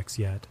suspects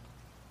yet.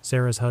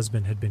 Sarah's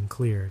husband had been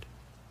cleared.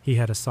 He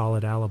had a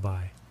solid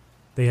alibi.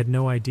 They had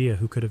no idea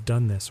who could have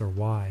done this or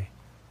why.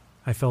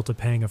 I felt a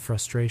pang of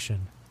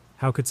frustration.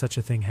 How could such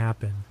a thing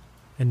happen?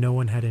 And no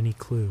one had any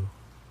clue.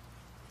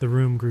 The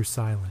room grew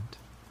silent.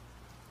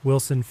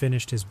 Wilson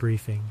finished his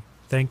briefing,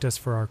 thanked us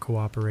for our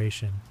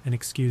cooperation, and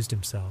excused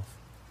himself.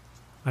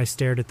 I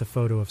stared at the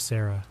photo of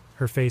Sarah,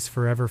 her face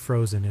forever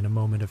frozen in a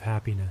moment of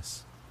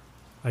happiness.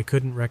 I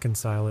couldn't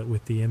reconcile it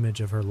with the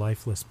image of her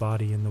lifeless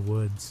body in the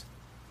woods.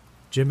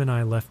 Jim and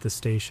I left the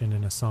station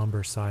in a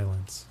somber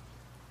silence.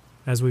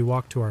 As we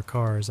walked to our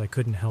cars, I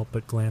couldn't help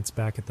but glance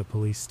back at the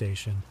police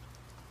station.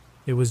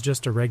 It was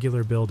just a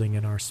regular building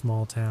in our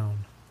small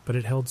town, but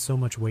it held so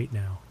much weight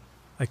now.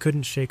 I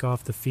couldn't shake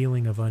off the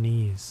feeling of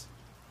unease.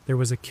 There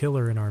was a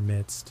killer in our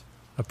midst,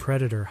 a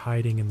predator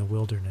hiding in the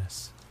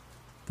wilderness.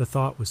 The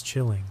thought was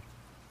chilling,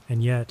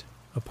 and yet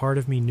a part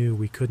of me knew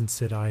we couldn't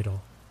sit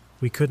idle.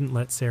 We couldn't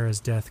let Sarah's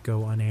death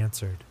go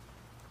unanswered.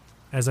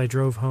 As I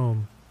drove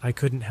home, I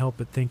couldn't help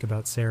but think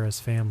about Sarah's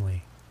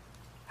family.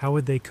 How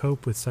would they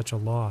cope with such a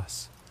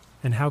loss?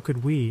 And how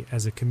could we,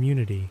 as a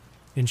community,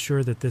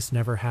 ensure that this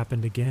never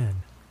happened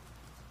again?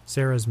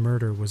 Sarah's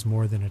murder was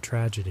more than a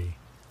tragedy.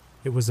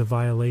 It was a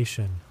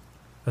violation,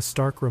 a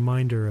stark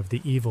reminder of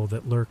the evil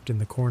that lurked in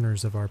the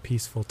corners of our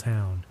peaceful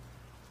town.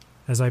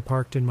 As I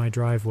parked in my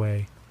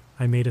driveway,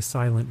 I made a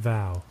silent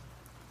vow.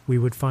 We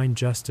would find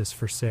justice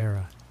for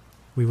Sarah.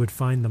 We would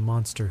find the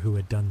monster who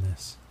had done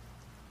this.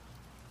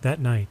 That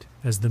night,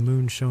 as the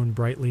moon shone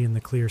brightly in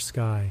the clear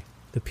sky,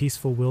 the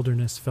peaceful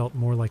wilderness felt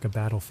more like a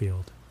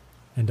battlefield.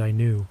 And I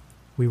knew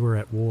we were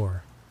at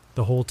war.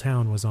 The whole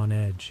town was on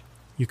edge.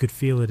 You could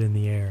feel it in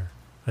the air.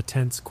 a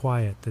tense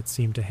quiet that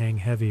seemed to hang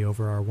heavy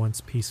over our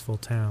once peaceful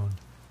town.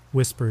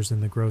 Whispers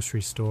in the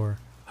grocery store,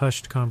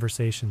 hushed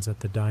conversations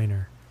at the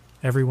diner.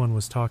 Everyone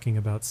was talking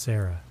about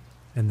Sarah,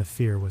 and the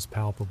fear was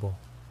palpable.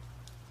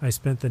 I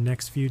spent the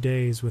next few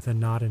days with a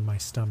knot in my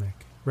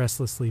stomach,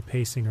 restlessly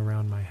pacing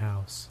around my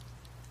house.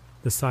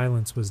 The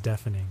silence was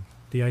deafening.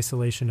 The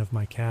isolation of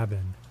my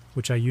cabin,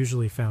 which I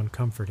usually found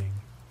comforting,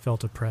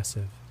 felt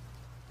oppressive.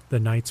 The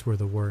nights were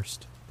the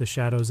worst, the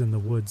shadows in the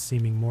woods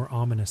seeming more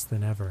ominous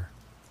than ever.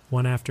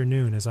 One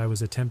afternoon, as I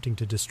was attempting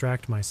to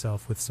distract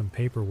myself with some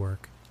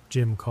paperwork,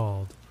 Jim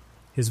called.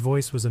 His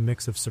voice was a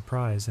mix of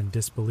surprise and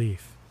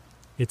disbelief.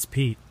 "It's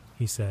Pete,"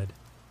 he said.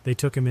 "They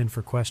took him in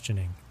for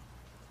questioning."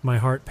 My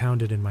heart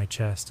pounded in my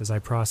chest as I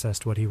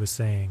processed what he was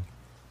saying.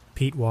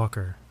 Pete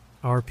Walker,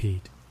 our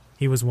Pete.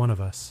 He was one of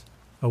us,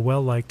 a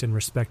well-liked and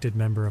respected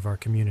member of our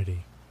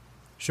community.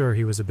 Sure,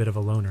 he was a bit of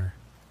a loner,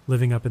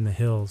 living up in the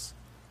hills,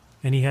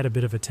 and he had a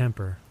bit of a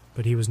temper,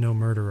 but he was no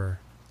murderer.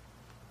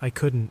 I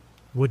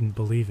wouldn't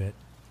believe it.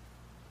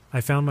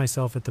 I found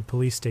myself at the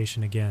police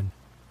station again,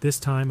 this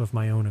time of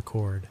my own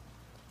accord.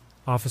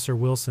 Officer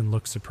Wilson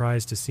looked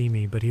surprised to see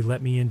me, but he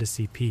let me in to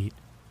see Pete.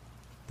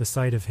 The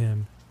sight of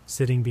him,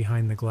 sitting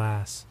behind the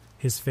glass,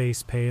 his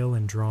face pale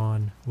and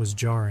drawn, was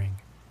jarring.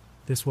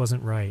 This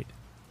wasn't right.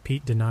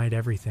 Pete denied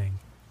everything.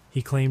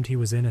 He claimed he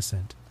was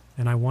innocent,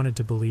 and I wanted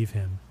to believe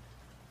him.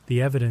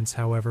 The evidence,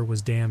 however,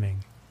 was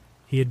damning.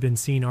 He had been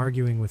seen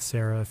arguing with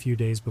Sarah a few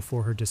days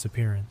before her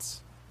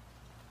disappearance.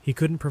 He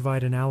couldn't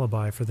provide an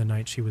alibi for the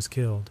night she was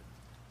killed.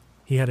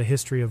 He had a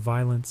history of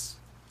violence,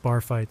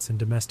 bar fights, and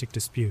domestic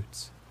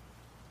disputes.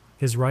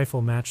 His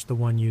rifle matched the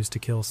one used to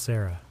kill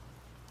Sarah.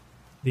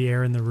 The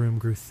air in the room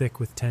grew thick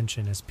with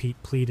tension as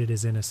Pete pleaded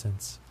his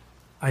innocence.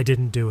 "I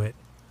didn't do it,"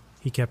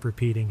 he kept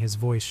repeating, his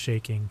voice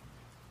shaking.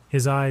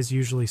 His eyes,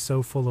 usually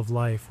so full of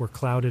life, were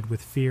clouded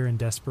with fear and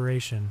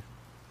desperation.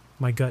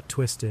 My gut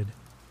twisted.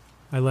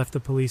 I left the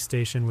police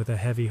station with a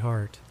heavy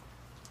heart.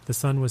 The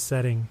sun was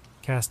setting,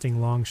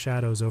 casting long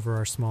shadows over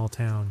our small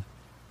town.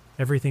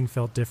 Everything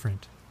felt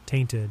different,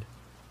 tainted.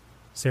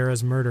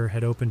 Sarah's murder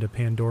had opened a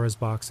Pandora's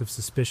box of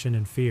suspicion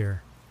and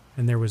fear,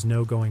 and there was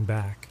no going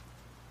back.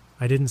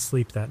 I didn't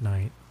sleep that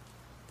night.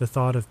 The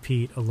thought of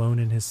Pete alone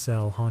in his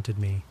cell haunted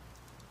me.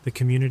 The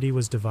community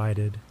was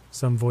divided,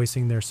 some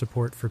voicing their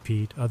support for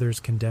Pete, others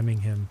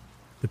condemning him.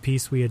 The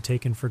peace we had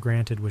taken for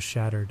granted was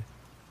shattered.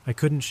 I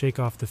couldn't shake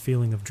off the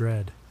feeling of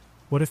dread.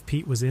 What if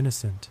Pete was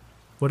innocent?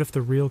 What if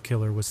the real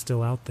killer was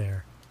still out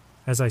there?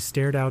 As I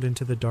stared out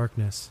into the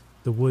darkness,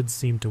 the woods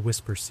seemed to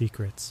whisper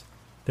secrets.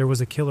 There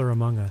was a killer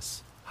among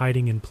us,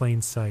 hiding in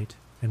plain sight,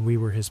 and we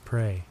were his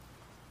prey.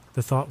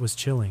 The thought was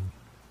chilling.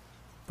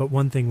 But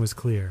one thing was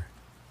clear.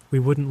 We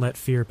wouldn't let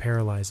fear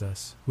paralyze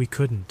us. We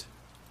couldn't.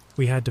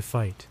 We had to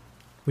fight.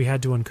 We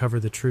had to uncover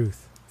the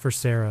truth. For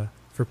Sarah,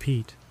 for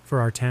Pete, for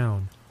our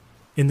town.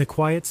 In the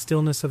quiet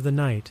stillness of the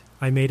night,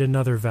 I made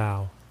another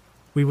vow.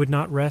 We would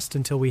not rest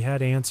until we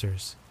had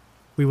answers.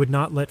 We would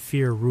not let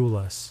fear rule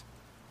us.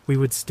 We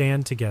would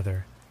stand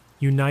together,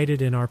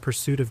 united in our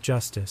pursuit of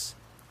justice,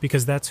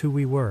 because that's who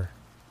we were.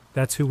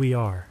 That's who we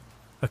are.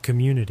 A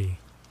community,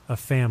 a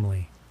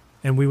family,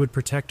 and we would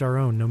protect our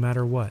own no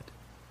matter what.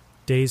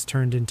 Days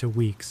turned into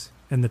weeks,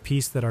 and the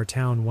peace that our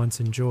town once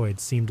enjoyed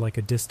seemed like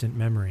a distant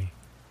memory.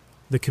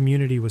 The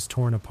community was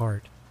torn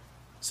apart.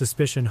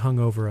 Suspicion hung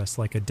over us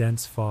like a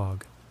dense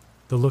fog.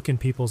 The look in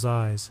people's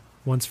eyes,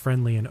 once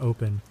friendly and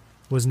open,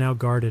 was now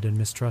guarded and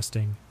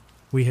mistrusting.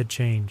 We had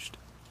changed.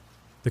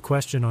 The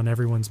question on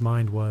everyone's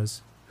mind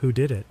was, who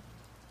did it?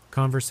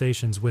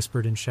 Conversations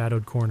whispered in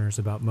shadowed corners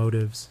about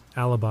motives,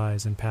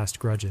 alibis, and past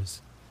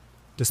grudges.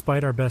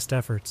 Despite our best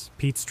efforts,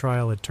 Pete's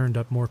trial had turned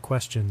up more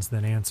questions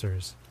than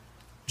answers.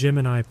 Jim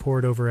and I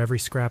pored over every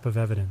scrap of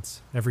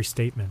evidence, every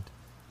statement.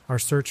 Our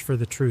search for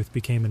the truth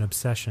became an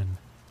obsession.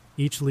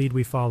 Each lead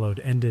we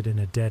followed ended in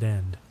a dead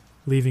end,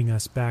 leaving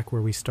us back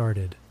where we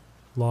started,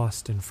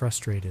 lost and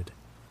frustrated.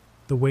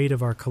 The weight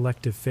of our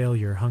collective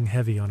failure hung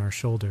heavy on our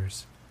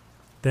shoulders.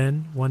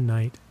 Then, one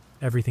night,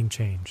 everything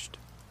changed.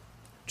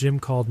 Jim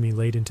called me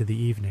late into the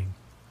evening.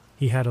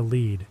 He had a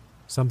lead,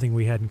 something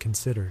we hadn't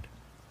considered.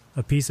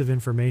 A piece of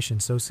information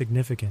so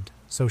significant,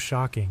 so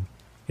shocking,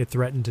 it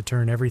threatened to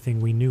turn everything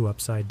we knew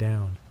upside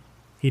down.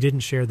 He didn't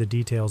share the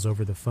details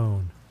over the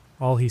phone.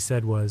 All he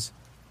said was,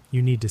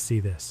 "You need to see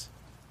this."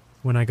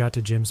 When I got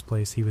to Jim's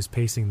place, he was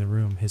pacing the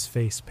room, his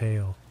face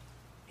pale.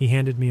 He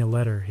handed me a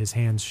letter, his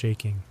hands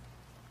shaking.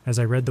 As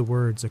I read the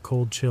words, a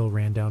cold chill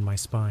ran down my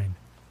spine.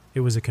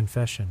 It was a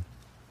confession.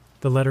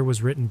 The letter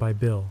was written by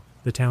Bill,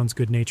 the town's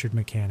good-natured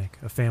mechanic,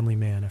 a family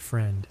man, a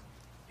friend.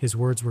 His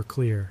words were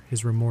clear,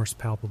 his remorse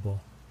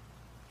palpable.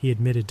 He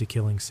admitted to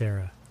killing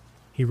Sarah.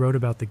 He wrote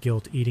about the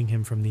guilt eating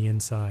him from the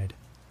inside,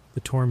 the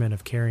torment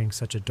of carrying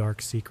such a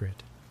dark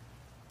secret.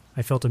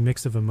 I felt a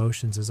mix of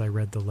emotions as I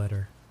read the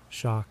letter.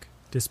 Shock,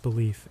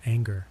 disbelief,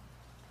 anger.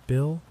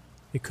 Bill?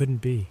 It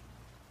couldn't be.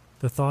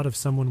 The thought of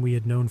someone we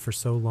had known for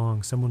so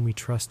long, someone we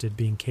trusted,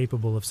 being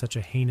capable of such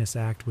a heinous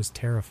act was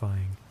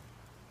terrifying.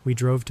 We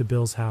drove to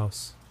Bill's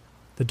house,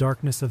 the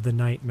darkness of the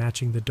night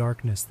matching the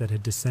darkness that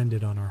had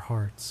descended on our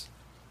hearts.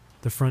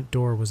 The front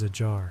door was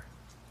ajar.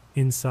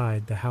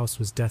 Inside, the house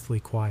was deathly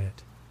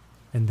quiet.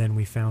 And then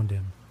we found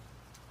him.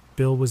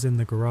 Bill was in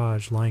the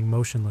garage, lying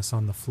motionless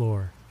on the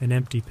floor, an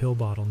empty pill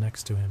bottle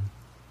next to him.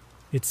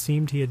 It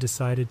seemed he had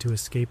decided to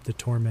escape the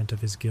torment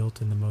of his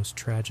guilt in the most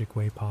tragic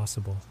way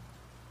possible.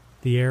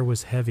 The air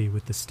was heavy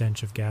with the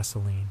stench of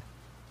gasoline,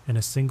 and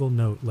a single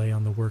note lay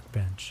on the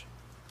workbench,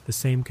 the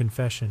same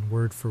confession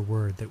word for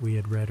word that we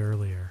had read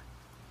earlier.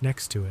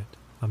 Next to it,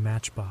 a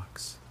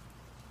matchbox.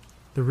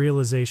 The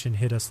realization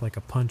hit us like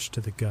a punch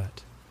to the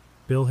gut.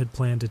 Bill had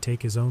planned to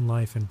take his own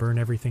life and burn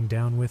everything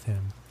down with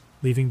him,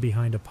 leaving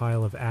behind a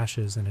pile of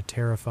ashes and a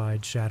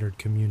terrified, shattered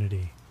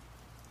community.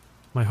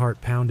 My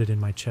heart pounded in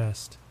my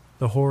chest.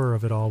 The horror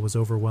of it all was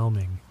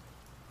overwhelming.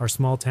 Our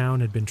small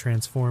town had been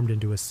transformed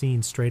into a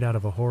scene straight out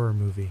of a horror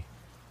movie.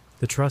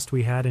 The trust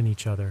we had in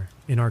each other,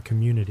 in our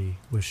community,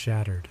 was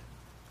shattered.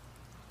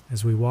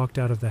 As we walked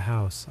out of the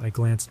house, I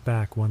glanced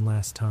back one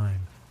last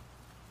time.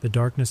 The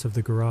darkness of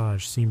the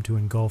garage seemed to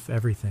engulf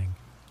everything,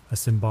 a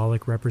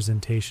symbolic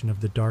representation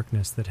of the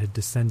darkness that had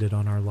descended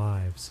on our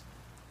lives.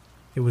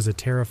 It was a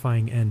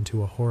terrifying end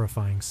to a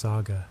horrifying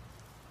saga.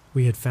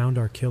 We had found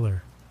our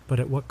killer, but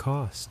at what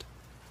cost?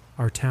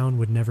 Our town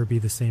would never be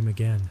the same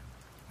again,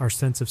 our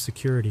sense of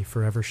security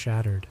forever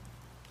shattered.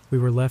 We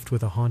were left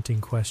with a haunting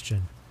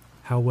question.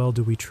 How well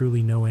do we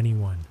truly know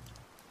anyone?